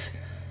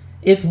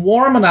 It's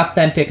warm and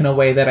authentic in a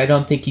way that I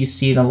don't think you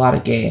see in a lot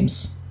of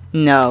games.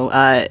 No,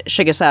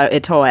 Shigesato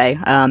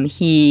Itoe,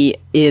 he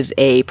is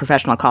a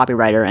professional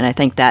copywriter, and I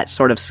think that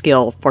sort of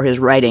skill for his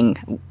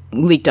writing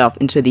leaked off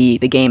into the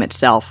game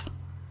itself.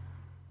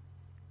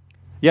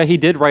 Yeah, he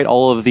did write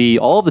all of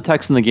the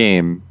text in the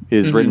game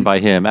is written by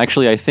him.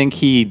 Actually, I think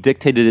he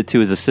dictated it to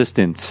his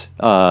assistant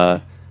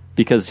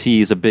because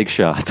he's a big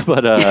shot.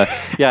 But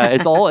yeah,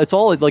 it's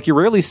all like you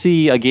rarely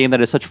see a game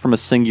that is such from a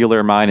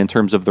singular mind in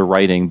terms of the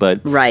writing.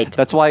 But right.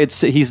 That's why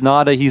he's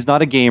not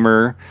a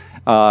gamer.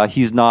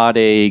 He's not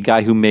a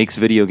guy who makes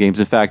video games.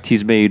 In fact,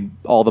 he's made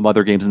all the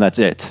other games, and that's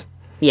it.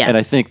 Yeah. And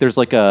I think there's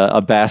like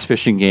a bass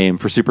fishing game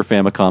for Super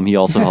Famicom he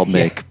also helped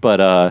make.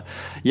 But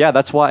yeah,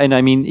 that's why. And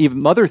I mean,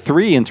 even Mother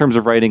 3 in terms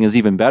of writing is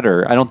even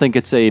better. I don't think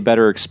it's a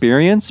better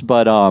experience,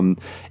 but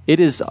it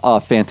is a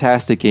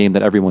fantastic game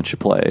that everyone should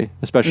play,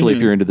 especially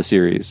if you're into the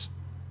series.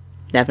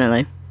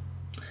 Definitely.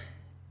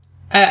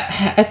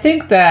 I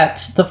think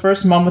that the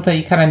first moment that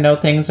you kind of know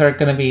things are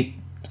going to be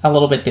a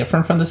little bit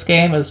different from this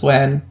game is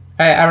when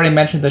I already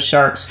mentioned the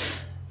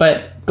sharks,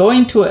 but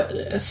going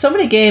to so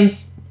many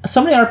games,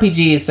 so many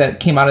RPGs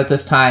that came out at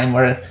this time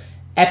were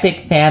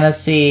epic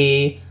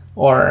fantasy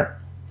or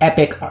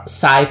epic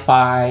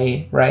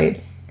sci-fi,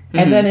 right?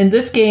 And then in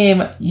this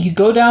game, you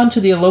go down to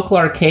the local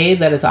arcade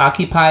that is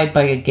occupied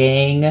by a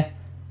gang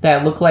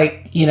that look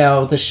like,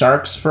 the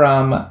sharks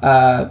from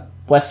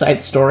West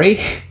Side Story.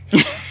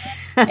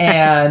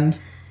 And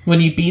when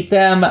you beat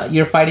them,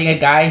 you're fighting a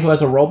guy who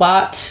has a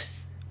robot.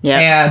 Yeah.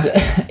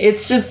 And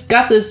it's just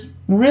got this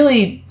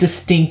really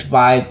distinct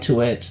vibe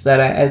to it that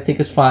I think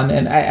is fun.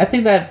 And I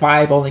think that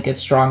vibe only gets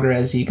stronger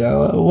as you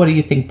go. What do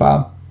you think,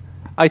 Bob?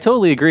 I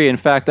totally agree. In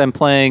fact, I'm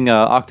playing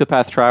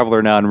Octopath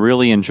Traveler now and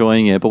really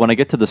enjoying it. But when I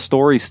get to the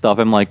story stuff,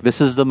 I'm like, this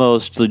is the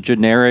most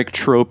generic,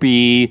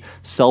 tropey,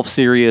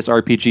 self-serious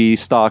RPG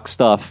stock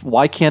stuff.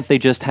 Why can't they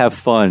just have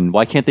fun?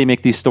 Why can't they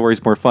make these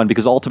stories more fun?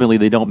 Because ultimately,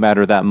 they don't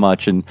matter that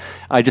much. And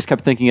I just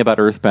kept thinking about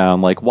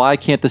Earthbound, like, why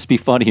can't this be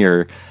fun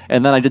here?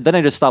 And then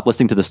I just stopped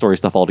listening to the story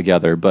stuff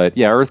altogether. But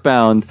yeah,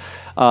 Earthbound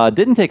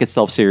didn't take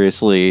itself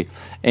seriously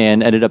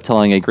and ended up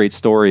telling a great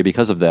story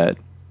because of that.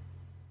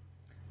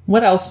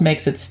 What else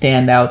makes it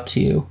stand out to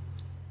you?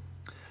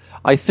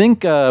 I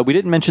think we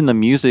didn't mention the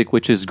music,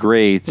 which is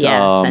great.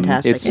 Yeah, it's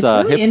fantastic. It's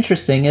really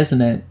interesting,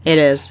 isn't it? It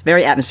is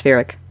very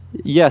atmospheric.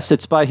 Yes,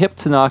 it's by Hip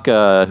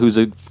Tanaka, who's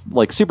a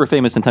super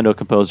famous Nintendo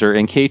composer,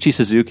 and Keiichi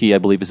Suzuki, I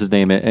believe is his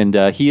name, and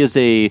he is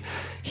a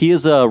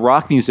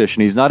rock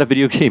musician. He's not a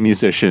video game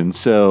musician.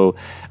 So,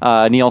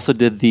 and he also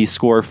did the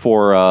score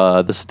for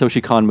the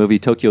Satoshi Kon movie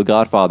Tokyo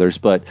Godfathers.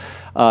 But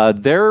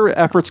their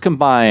efforts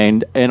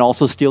combined, and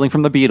also stealing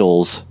from the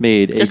Beatles,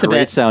 made a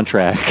great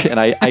soundtrack.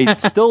 And I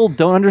still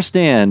don't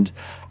understand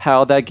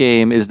how that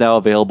game is now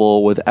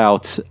available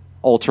without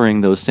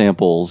altering those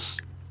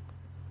samples.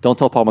 Don't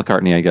tell Paul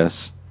McCartney, I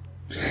guess.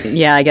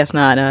 Yeah, I guess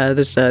not.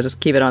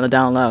 Just keep it on the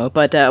down low.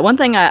 But one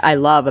thing I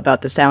love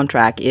about the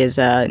soundtrack is,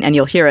 and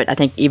you'll hear it, I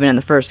think, even in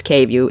the first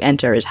cave you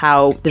enter, is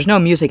how there's no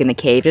music in the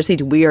cave, just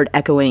these weird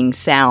echoing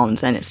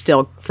sounds, and it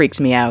still freaks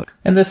me out.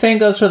 And the same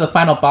goes for the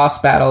final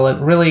boss battle. It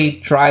really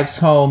drives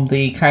home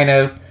the kind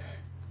of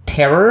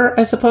terror,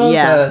 I suppose.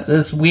 Yeah.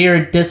 This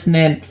weird,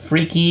 dissonant,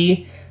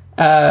 freaky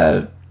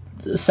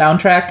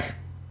soundtrack.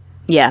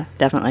 Yeah,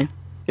 definitely.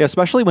 Yeah,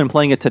 especially when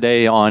playing it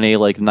today on a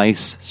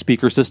nice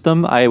speaker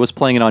system. I was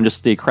playing it on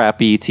just a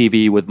crappy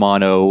TV with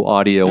mono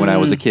audio when I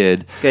was a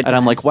kid, Good and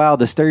I'm like, wow,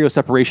 the stereo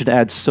separation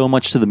adds so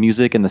much to the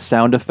music and the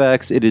sound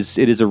effects. It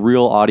is a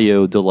real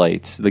audio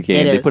delight. The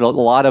game they put a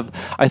lot of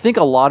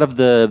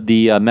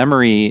the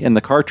memory in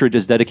the cartridge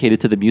is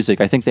dedicated to the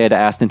music. I think they had to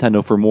ask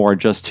Nintendo for more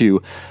just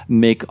to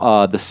make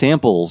the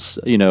samples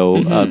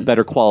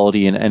better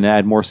quality and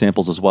add more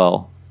samples as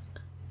well.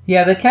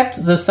 Yeah,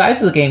 the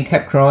size of the game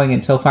kept growing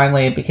until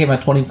finally it became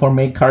a 24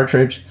 meg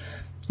cartridge,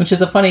 which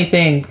is a funny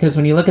thing because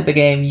when you look at the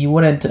game, you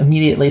wouldn't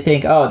immediately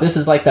think, "Oh, this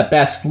is like the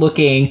best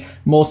looking,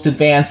 most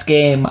advanced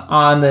game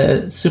on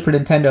the Super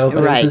Nintendo,"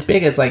 but it's as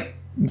big as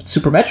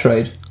Super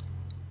Metroid.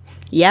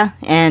 Yeah,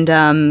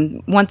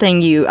 and one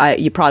thing you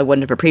probably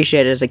wouldn't have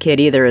appreciated as a kid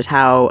either is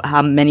how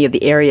many of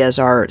the areas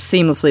are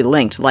seamlessly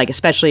linked.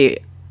 Especially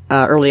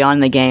early on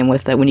in the game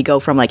with when you go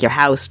from your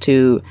house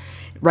to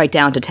right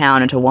down to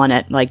town and to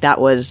One-It,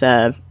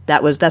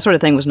 that sort of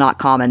thing was not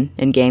common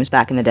in games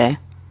back in the day.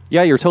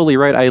 Yeah, you're totally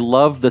right. I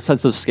love the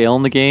sense of scale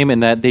in the game,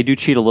 and that they do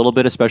cheat a little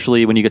bit,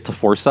 especially when you get to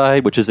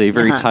Fourside, which is a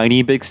very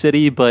tiny, big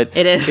city. But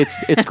it is.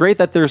 It's great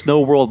that there's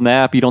no world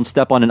map. You don't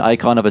step on an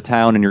icon of a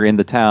town and you're in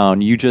the town.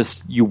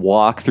 You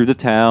walk through the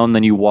town,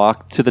 then you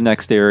walk to the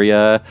next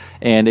area,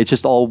 and it's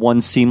just all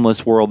one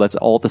seamless world that's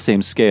all at the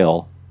same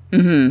scale.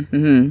 Mm-hmm.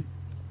 Mm-hmm.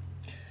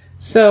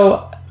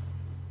 So,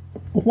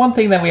 one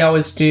thing that we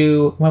always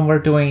do when we're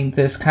doing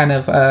this kind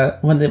of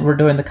we're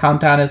doing the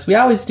countdown is we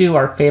always do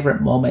our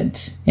favorite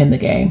moment in the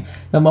game,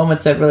 the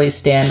moments that really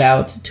stand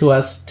out to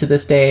us to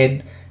this day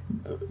and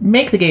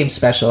make the game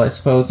special, I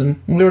suppose.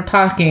 And we were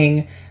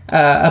talking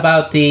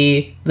about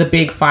the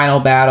big final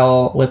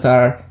battle with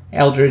our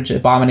Eldritch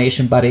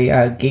Abomination buddy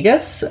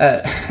Gigas.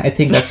 I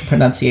think that's the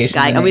pronunciation.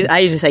 I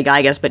usually say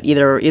Gigas, but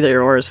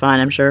either or is fine.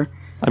 I'm sure.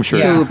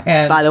 Yeah, who,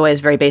 by the way, is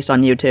very based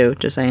on you too.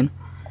 Just saying.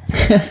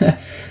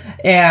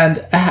 And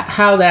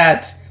how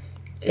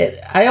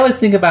I always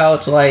think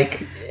about,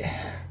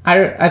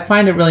 I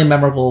find it really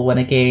memorable when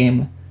a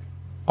game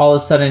all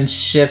of a sudden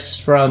shifts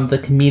from the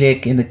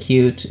comedic and the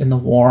cute and the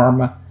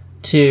warm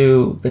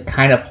to the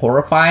kind of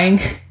horrifying,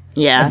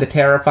 and the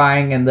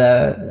terrifying and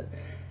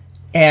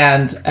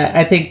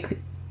I think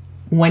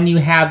when you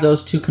have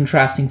those two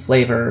contrasting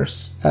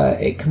flavors,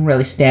 it can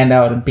really stand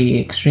out and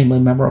be extremely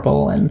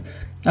memorable. And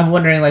I'm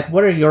wondering,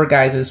 what are your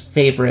guys'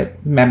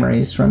 favorite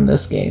memories from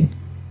this game?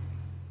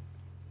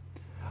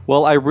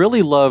 Well, I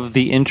really love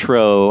the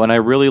intro, and I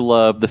really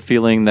love the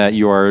feeling that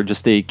you are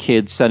just a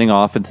kid setting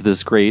off into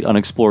this great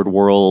unexplored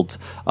world.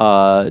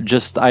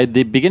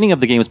 The beginning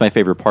of the game is my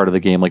favorite part of the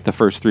game, the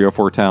first 3 or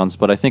 4 towns.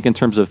 But I think in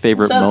terms of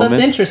favorite moments,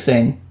 that's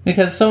interesting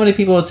because so many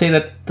people would say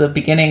that the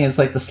beginning is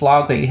the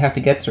slog that you have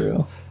to get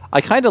through. I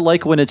kind of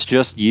like when it's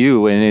just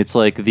you, and it's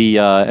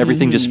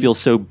everything just feels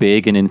so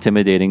big and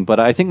intimidating.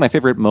 But I think my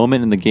favorite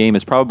moment in the game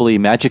is probably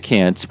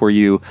Magicant, where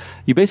you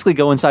basically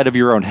go inside of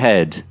your own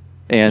head.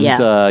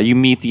 And you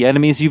meet the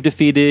enemies you've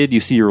defeated. You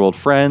see your old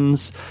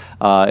friends.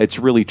 It's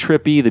really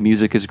trippy. The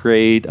music is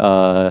great.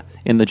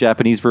 In the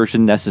Japanese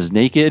version, Ness is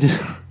naked.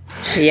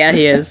 Yeah,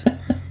 he is.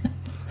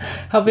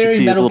 How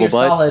very Metal Gear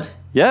Solid.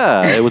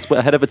 Yeah, it was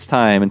ahead of its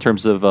time in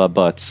terms of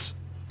butts.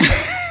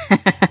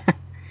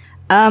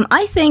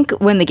 I think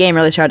when the game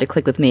really started to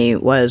click with me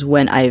was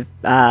when I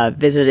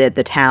visited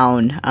the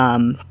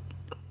town.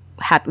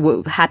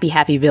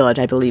 Happy Village,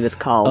 I believe it's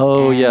called.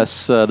 Oh,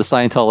 yes, the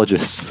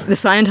Scientologists. The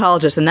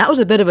Scientologists, and that was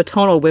a bit of a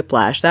tonal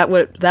whiplash. That's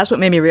what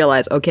made me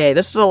realize, okay,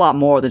 this is a lot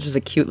more than just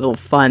a cute little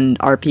fun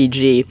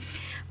RPG,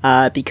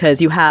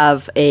 because you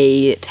have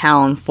a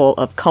town full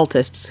of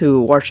cultists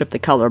who worship the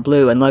color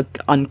blue and look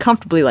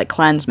uncomfortably like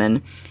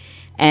Klansmen.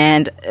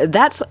 And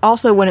that's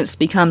also when it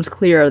becomes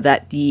clear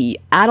that the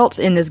adults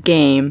in this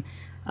game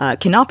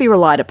cannot be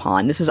relied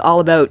upon. This is all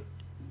about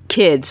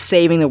kids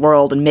saving the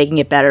world and making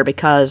it better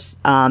because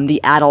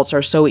the adults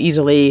are so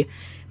easily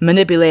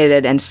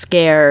manipulated and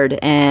scared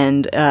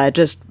and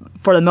just,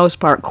 for the most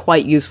part,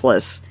 quite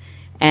useless.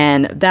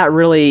 And that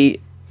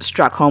really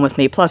struck home with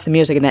me. Plus, the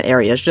music in that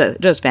area is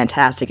just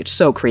fantastic. It's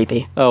so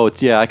creepy. Oh,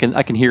 I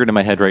can hear it in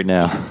my head right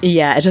now.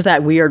 Yeah, it's just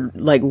that weird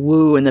like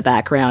woo in the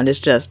background. It's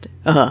just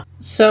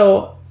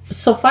So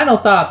final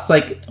thoughts.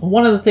 Like,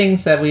 one of the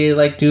things that we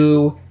like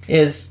do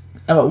is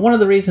one of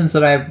the reasons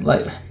that I've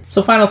like.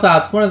 So final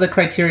thoughts. One of the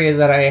criteria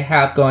that I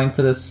have going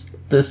for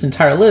this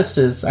entire list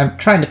is I'm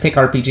trying to pick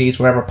RPGs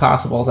wherever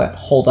possible that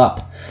hold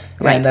up.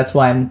 Right. And that's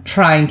why I'm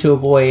trying to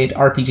avoid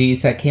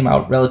RPGs that came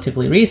out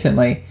relatively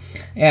recently.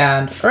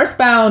 And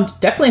Earthbound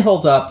definitely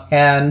holds up,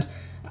 and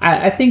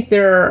I think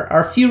there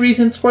are a few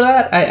reasons for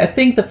that. I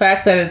think the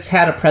fact that it's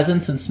had a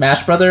presence in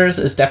Smash Brothers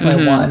is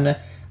definitely one.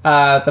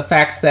 The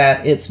fact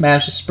that it's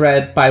managed to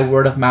spread by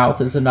word of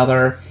mouth is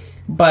another.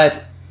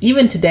 But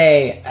even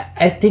today,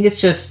 I think it's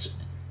just...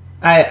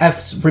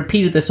 I've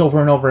repeated this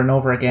over and over and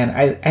over again.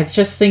 I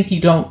just think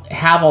you don't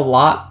have a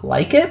lot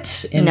like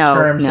it in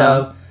terms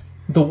of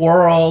the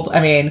world. I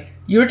mean,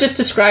 you were just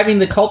describing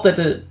the cult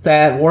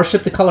that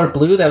worshipped the color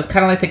blue. That was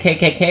kind of like the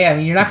KKK. I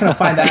mean, you're not going to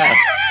find that.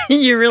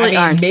 You really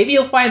aren't. Maybe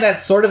you'll find that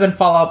sort of in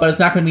Fallout, but it's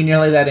not going to be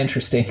nearly that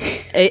interesting.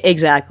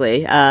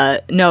 Exactly.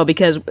 No,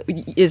 because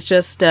it's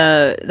just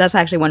that's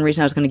actually one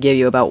reason I was going to give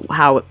you about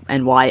how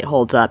and why it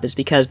holds up is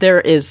because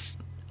there is,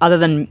 other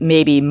than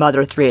maybe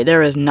Mother 3,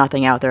 there is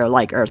nothing out there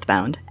like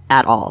Earthbound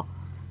at all.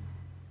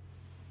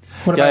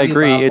 What about I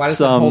agree. You, Bob? Why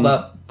does it hold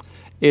up?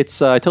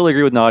 I totally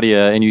agree with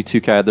Nadia and you too,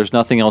 Kat. There's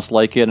nothing else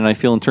like it, and I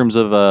feel in terms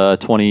of a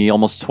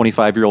almost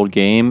 25-year-old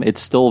game,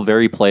 it's still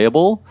very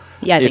playable.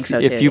 Yeah, I think so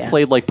too. If you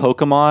played like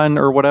Pokemon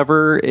or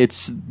whatever,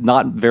 it's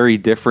not very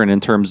different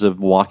in terms of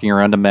walking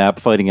around a map,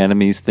 fighting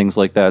enemies, things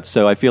like that.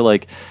 So I feel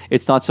like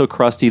it's not so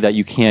crusty that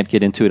you can't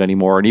get into it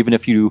anymore. And even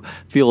if you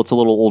feel it's a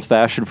little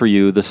old-fashioned for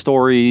you, the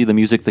story, the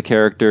music, the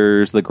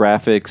characters, the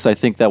graphics, I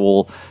think that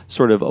will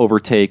sort of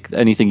overtake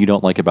anything you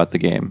don't like about the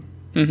game.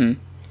 Mm-hmm.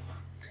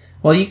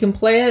 Well, you can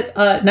play it.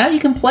 Now you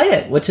can play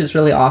it, which is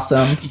really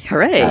awesome.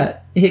 Hooray.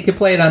 You can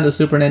play it on the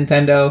Super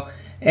Nintendo,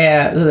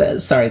 the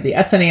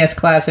SNES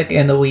Classic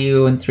and the Wii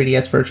U and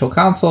 3DS Virtual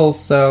Consoles,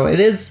 so it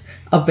is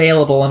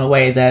available in a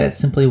way that it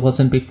simply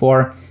wasn't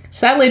before.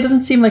 Sadly, it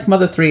doesn't seem like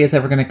Mother 3 is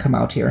ever going to come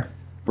out here.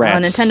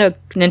 Rats.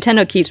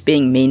 Nintendo keeps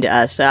being mean to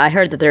us. I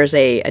heard that there's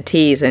a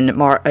tease in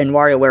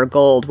WarioWare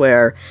Gold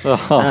where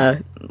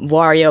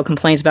Wario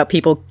complains about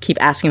people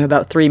keep asking him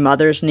about three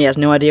mothers, and he has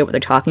no idea what they're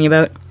talking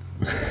about.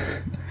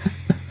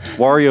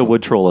 Wario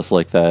would troll us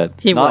like that.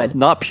 He would.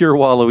 Not pure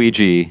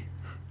Waluigi.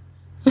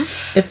 It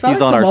felt He's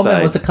like on the our moment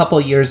side. was a couple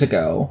years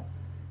ago,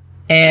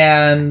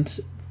 and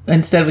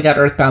instead we got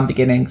Earthbound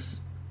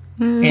Beginnings.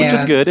 Which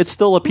is good. It's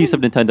still a piece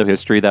of Nintendo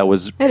history that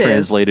was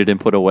translated and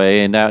put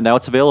away, and now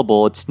it's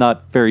available. It's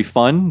not very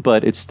fun,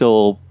 but it's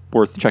still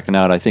worth checking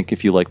out, I think,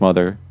 if you like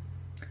Mother.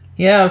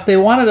 Yeah, if they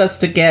wanted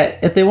to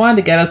get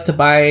us to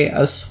buy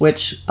a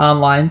Switch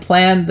Online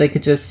plan, they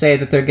could just say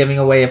that they're giving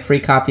away a free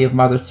copy of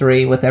Mother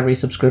 3 with every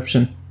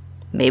subscription.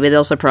 Maybe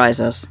they'll surprise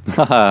us.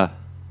 I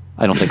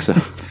don't think so.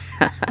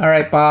 All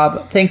right,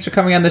 Bob. Thanks for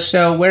coming on the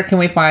show. Where can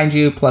we find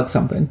you? Plug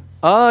something.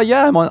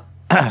 Yeah, I'm on...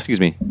 Excuse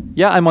me.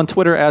 Yeah, I'm on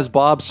Twitter as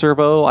Bob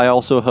Servo. I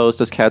also host,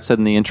 as Kat said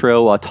in the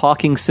intro,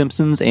 Talking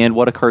Simpsons and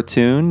What a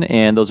Cartoon.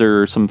 And those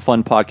are some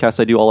fun podcasts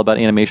I do all about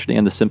animation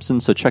and The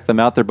Simpsons. So check them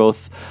out. They're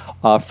both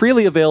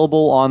freely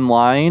available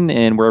online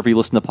and wherever you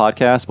listen to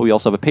podcasts. But we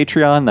also have a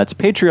Patreon. That's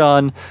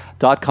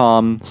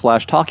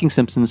patreon.com/Talking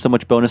Simpsons. So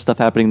much bonus stuff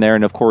happening there.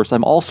 And of course,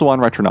 I'm also on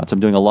Retronauts. I'm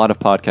doing a lot of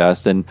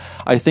podcasts. And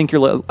I think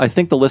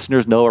the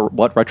listeners know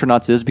what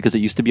Retronauts is because it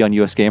used to be on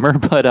US Gamer.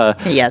 But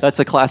yes.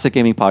 That's a classic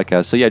gaming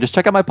podcast. So yeah, just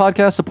check out my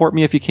podcast. Support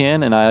me if you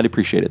can, and I'd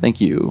appreciate it.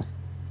 Thank you.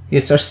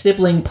 It's our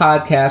sibling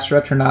podcast,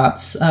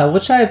 Retronauts,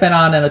 which I've been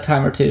on a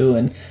time or two,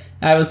 and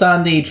I was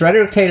on the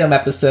Drederick Tatum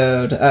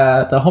episode,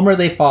 The Homer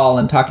They Fall,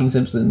 and Talking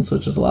Simpsons,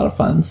 which was a lot of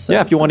fun. So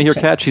yeah, if you want to hear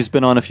Kat, she's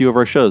been on a few of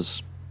our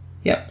shows.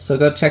 Yep, so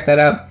go check that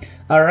out.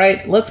 All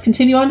right, let's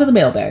continue on to the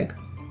mailbag.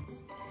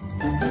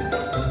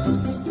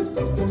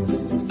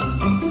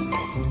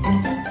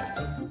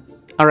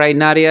 All right,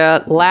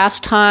 Nadia,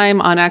 last time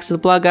on Axe of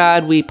the Blood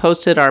God, we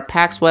posted our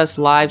PAX West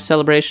live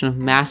celebration of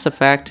Mass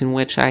Effect, in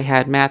which I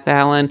had Matt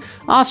Allen,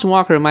 Austin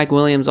Walker, and Mike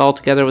Williams all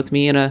together with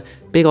me in a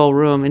big old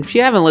room. And if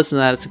you haven't listened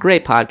to that, it's a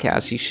great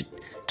podcast. You should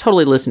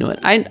totally listen to it.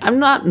 I'm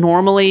not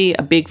normally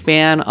a big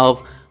fan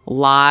of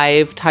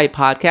live-type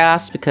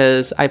podcasts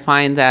because I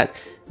find that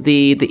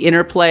the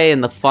interplay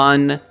and the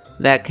fun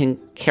that can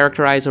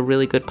characterize a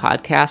really good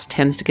podcast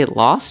tends to get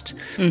lost.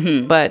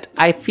 Mm-hmm. But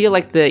I feel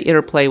like the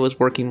interplay was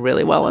working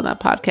really well in that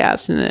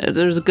podcast, and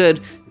there was a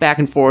good back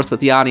and forth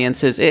with the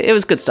audiences. It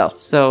was good stuff.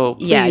 So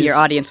yeah, your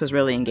audience was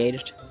really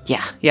engaged.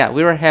 Yeah,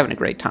 we were having a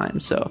great time.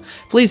 So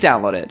please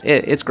download it.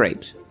 It's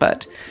great.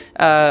 But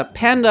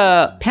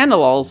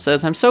Pandalol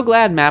says, I'm so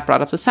glad Matt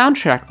brought up the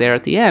soundtrack there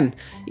at the end.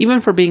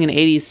 Even for being an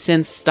 80s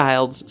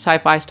synth-styled,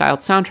 sci-fi-styled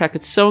soundtrack,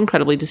 it's so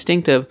incredibly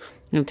distinctive.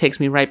 And it takes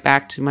me right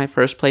back to my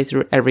first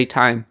playthrough every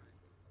time.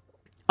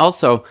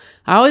 Also,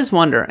 I always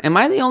wonder, am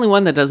I the only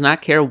one that does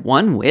not care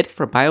one whit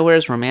for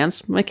BioWare's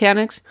romance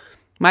mechanics?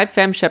 My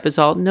femshep is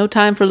all, no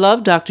time for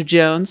love, Dr.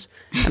 Jones.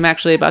 I'm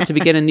actually about to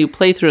begin a new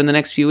playthrough in the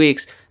next few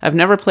weeks. I've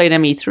never played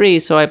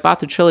ME3, so I bought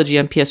the trilogy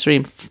on PS3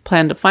 and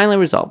plan to finally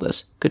resolve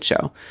this. Good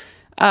show.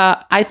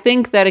 I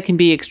think that it can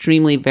be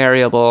extremely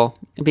variable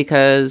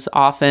because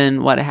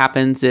often what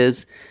happens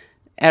is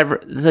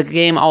the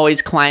game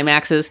always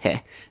climaxes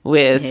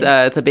with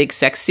the big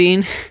sex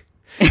scene.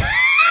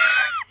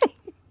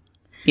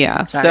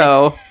 Yeah, Sorry.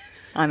 so...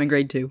 I'm in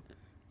grade 2.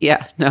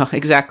 Yeah, no,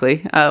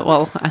 exactly.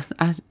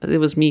 It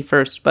was me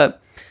first,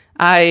 but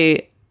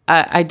I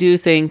do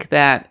think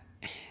that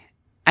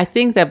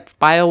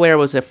BioWare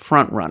was a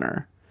front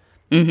runner,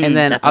 and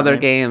then definitely. other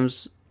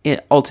games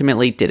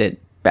ultimately did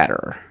it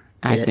better.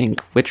 I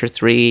think Witcher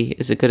 3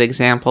 is a good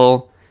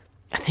example.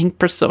 I think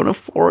Persona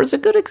 4 is a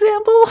good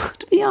example,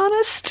 to be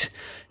honest.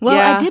 Well,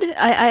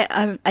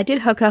 yeah. I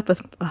did hook up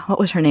with, what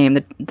was her name?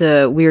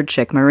 The weird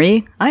chick,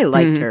 Marie. I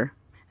liked her.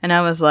 And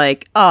I was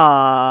like,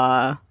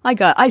 I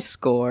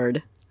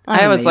scored.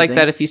 I always like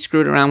that if you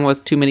screwed around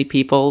with too many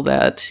people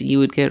that you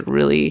would get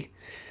really,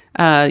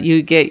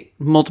 you get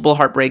multiple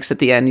heartbreaks at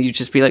the end. You'd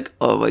just be like,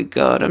 oh my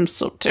God, I'm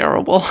so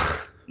terrible.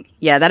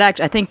 Yeah, that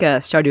actually, I think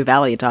Stardew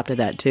Valley adopted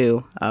that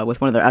too,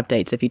 with one of their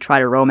updates. If you try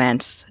to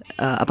romance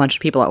a bunch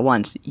of people at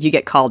once, you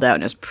get called out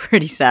and it's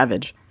pretty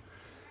savage.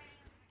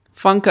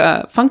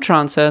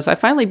 Funktron says, I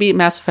finally beat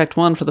Mass Effect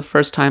 1 for the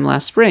first time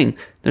last spring.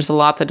 There's a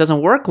lot that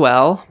doesn't work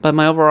well, but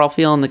my overall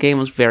feel in the game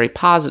was very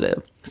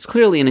positive. It's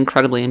clearly an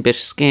incredibly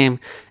ambitious game,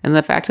 and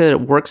the fact that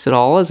it works at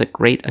all is a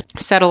great...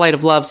 Satellite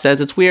of Love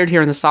says, it's weird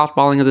hearing the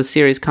softballing of the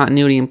series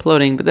continuity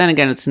imploding, but then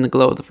again, it's in the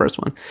glow of the first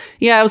one.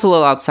 Yeah, it was a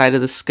little outside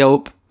of the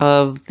scope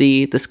of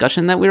the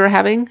discussion that we were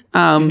having.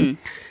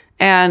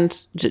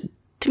 And to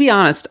be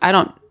honest, I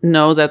don't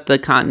know that the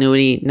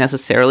continuity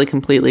necessarily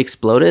completely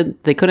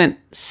exploded. They couldn't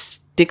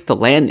stick the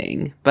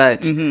landing,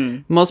 but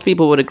most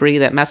people would agree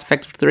that Mass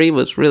Effect 3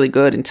 was really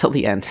good until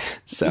the end.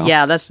 So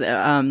yeah, that's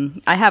I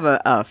have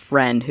a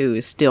friend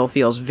who still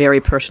feels very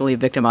personally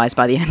victimized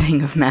by the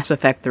ending of Mass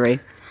Effect 3.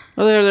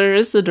 Well, there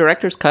is the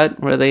director's cut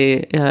where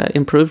they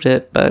improved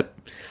it, but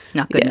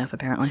not good enough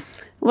apparently.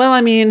 Well,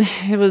 I mean,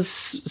 it was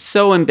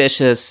so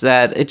ambitious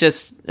that it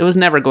was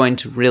never going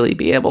to really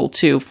be able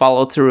to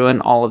follow through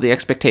on all of the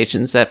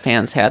expectations that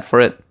fans had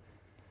for it.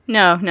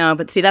 No,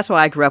 but see, that's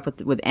why I grew up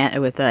with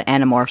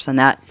Animorphs and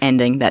that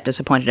ending that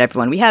disappointed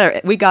everyone.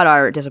 We got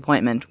our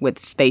disappointment with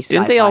space.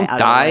 Didn't they all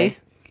die?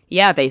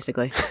 Yeah,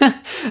 basically.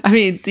 I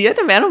mean, the end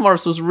of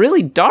Animorphs was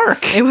really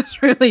dark. It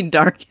was really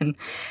dark, and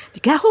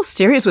that whole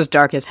series was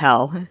dark as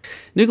hell.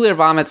 Nuclear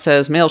Vomit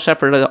says, male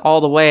shepherd all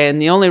the way, and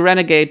the only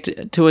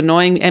renegade to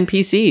annoying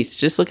NPCs.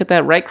 Just look at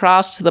that right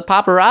cross to the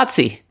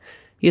paparazzi.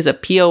 He is a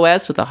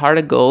POS with a heart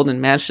of gold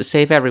and managed to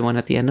save everyone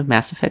at the end of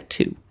Mass Effect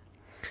 2.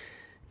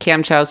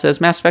 Cam Chow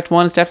says, Mass Effect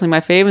 1 is definitely my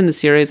fave in the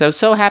series. I was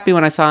so happy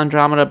when I saw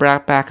Andromeda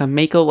brought back a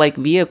Mako-like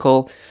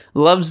vehicle.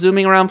 Loved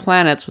zooming around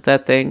planets with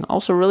that thing.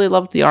 Also really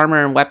loved the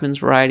armor and weapons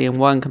variety in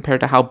 1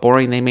 compared to how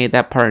boring they made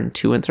that part in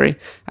 2 and 3.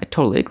 I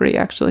totally agree,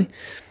 actually.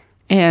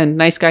 And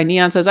Nice Guy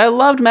Neon says, I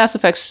loved Mass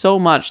Effect so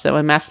much that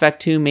when Mass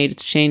Effect 2 made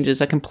its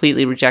changes, I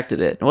completely rejected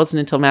it. It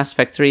wasn't until Mass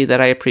Effect 3 that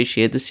I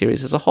appreciated the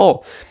series as a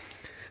whole.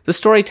 The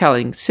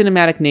storytelling,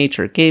 cinematic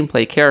nature,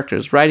 gameplay,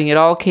 characters, writing, it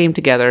all came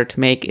together to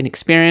make an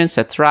experience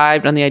that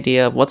thrived on the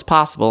idea of what's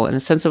possible, and a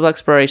sense of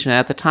exploration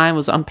that at the time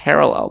was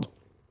unparalleled.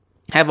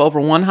 I have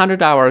over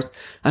 100 hours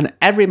on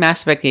every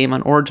Mass Effect game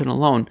on Origin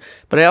alone,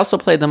 but I also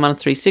played them on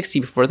 360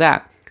 before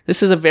that.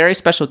 This is a very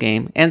special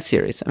game and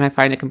series, and I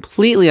find it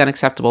completely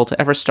unacceptable to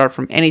ever start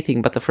from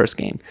anything but the first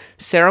game.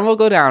 Saren will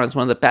go down as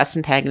one of the best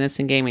antagonists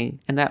in gaming,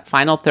 and that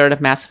final third of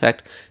Mass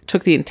Effect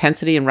took the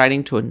intensity in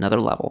writing to another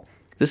level.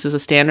 This is a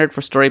standard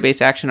for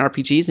story-based action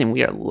RPGs, and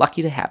we are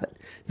lucky to have it.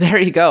 There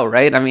you go,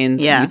 right? I mean,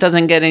 It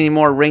doesn't get any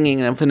more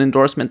ringing of an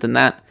endorsement than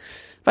that.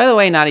 By the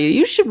way, Nadia,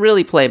 you should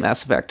really play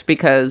Mass Effect,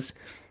 because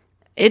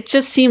it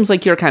just seems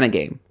like your kind of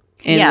game.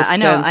 Yeah, I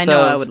know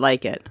I would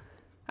like it.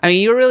 I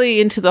mean, you're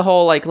really into the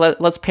whole, like,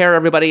 let's pair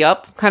everybody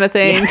up kind of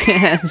thing.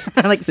 Yeah.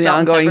 And like the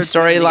ongoing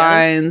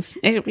storylines.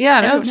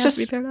 Yeah, no, it's just,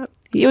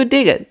 you would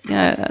dig it.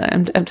 Yeah,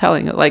 I'm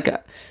telling you. Like,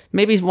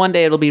 maybe one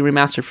day it'll be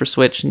remastered for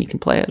Switch and you can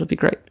play it. It'll be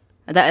great.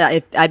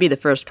 I'd be the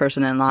first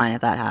person in line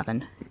if that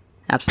happened.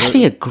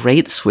 Absolutely. That'd be a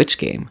great Switch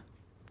game.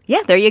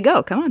 Yeah, there you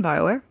go. Come on,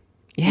 BioWare.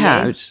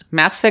 Yeah,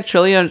 Mass Effect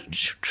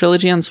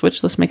trilogy on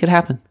Switch. Let's make it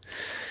happen.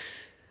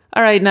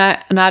 All right,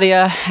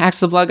 Nadia,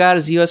 Axe of the Blood God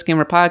is a US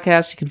Gamer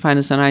podcast. You can find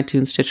us on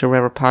iTunes, Stitcher,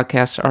 wherever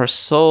podcasts are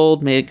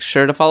sold. Make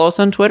sure to follow us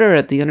on Twitter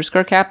at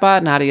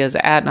 @the_catbot. Nadia is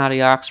at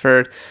Nadia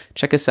Oxford.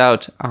 Check us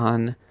out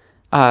on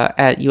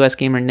at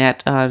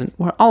USGamerNet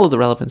on all of the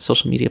relevant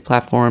social media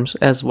platforms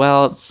as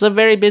well. It's a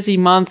very busy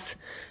month.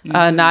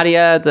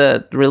 Nadia,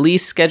 the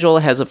release schedule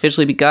has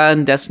officially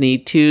begun. Destiny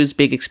 2's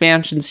big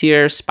expansions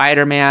here.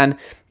 Spider-Man.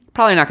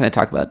 Probably not going to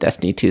talk about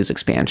Destiny 2's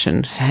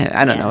expansion.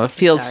 I don't know. It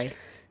feels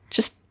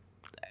just...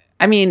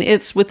 I mean,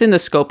 it's within the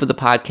scope of the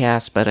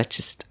podcast, but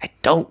I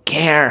don't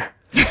care.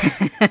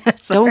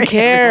 Don't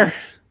care. Everyone.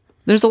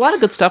 There's a lot of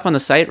good stuff on the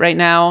site right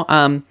now.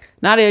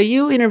 Nadia,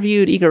 you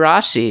interviewed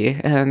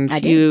Igarashi, and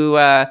you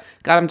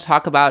got him to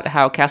talk about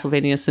how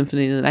Castlevania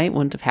Symphony of the Night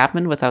wouldn't have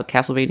happened without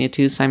Castlevania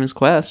 2 Simon's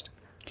Quest.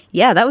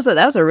 Yeah, that was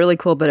a really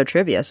cool bit of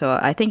trivia, so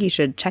I think you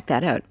should check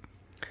that out.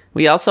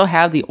 We also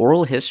have the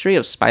oral history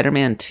of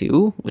Spider-Man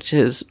 2, which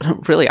is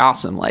really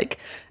awesome. Like,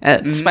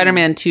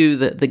 Spider-Man 2,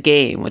 the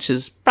game, which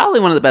is probably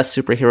one of the best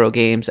superhero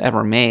games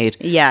ever made.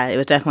 Yeah,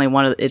 it's definitely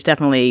one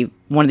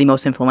of the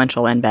most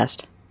influential and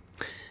best.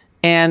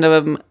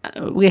 And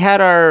we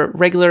had our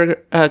regular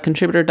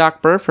contributor,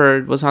 Doc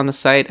Burford, was on the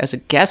site as a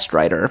guest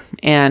writer,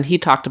 and he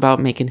talked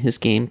about making his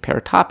game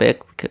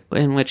Paratopic,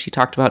 in which he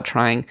talked about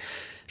trying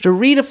to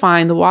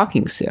redefine the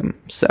walking sim.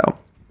 So,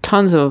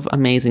 tons of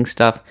amazing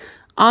stuff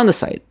on the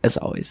site, as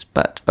always.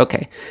 But,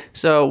 okay.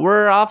 So,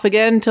 we're off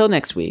again until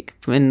next week,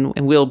 and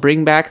we'll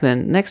bring back the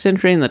next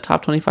entry in the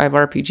Top 25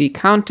 RPG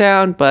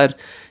Countdown. But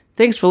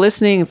thanks for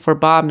listening. For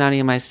Bob, Nadia,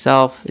 and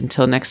myself,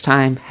 until next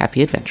time,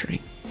 happy adventuring.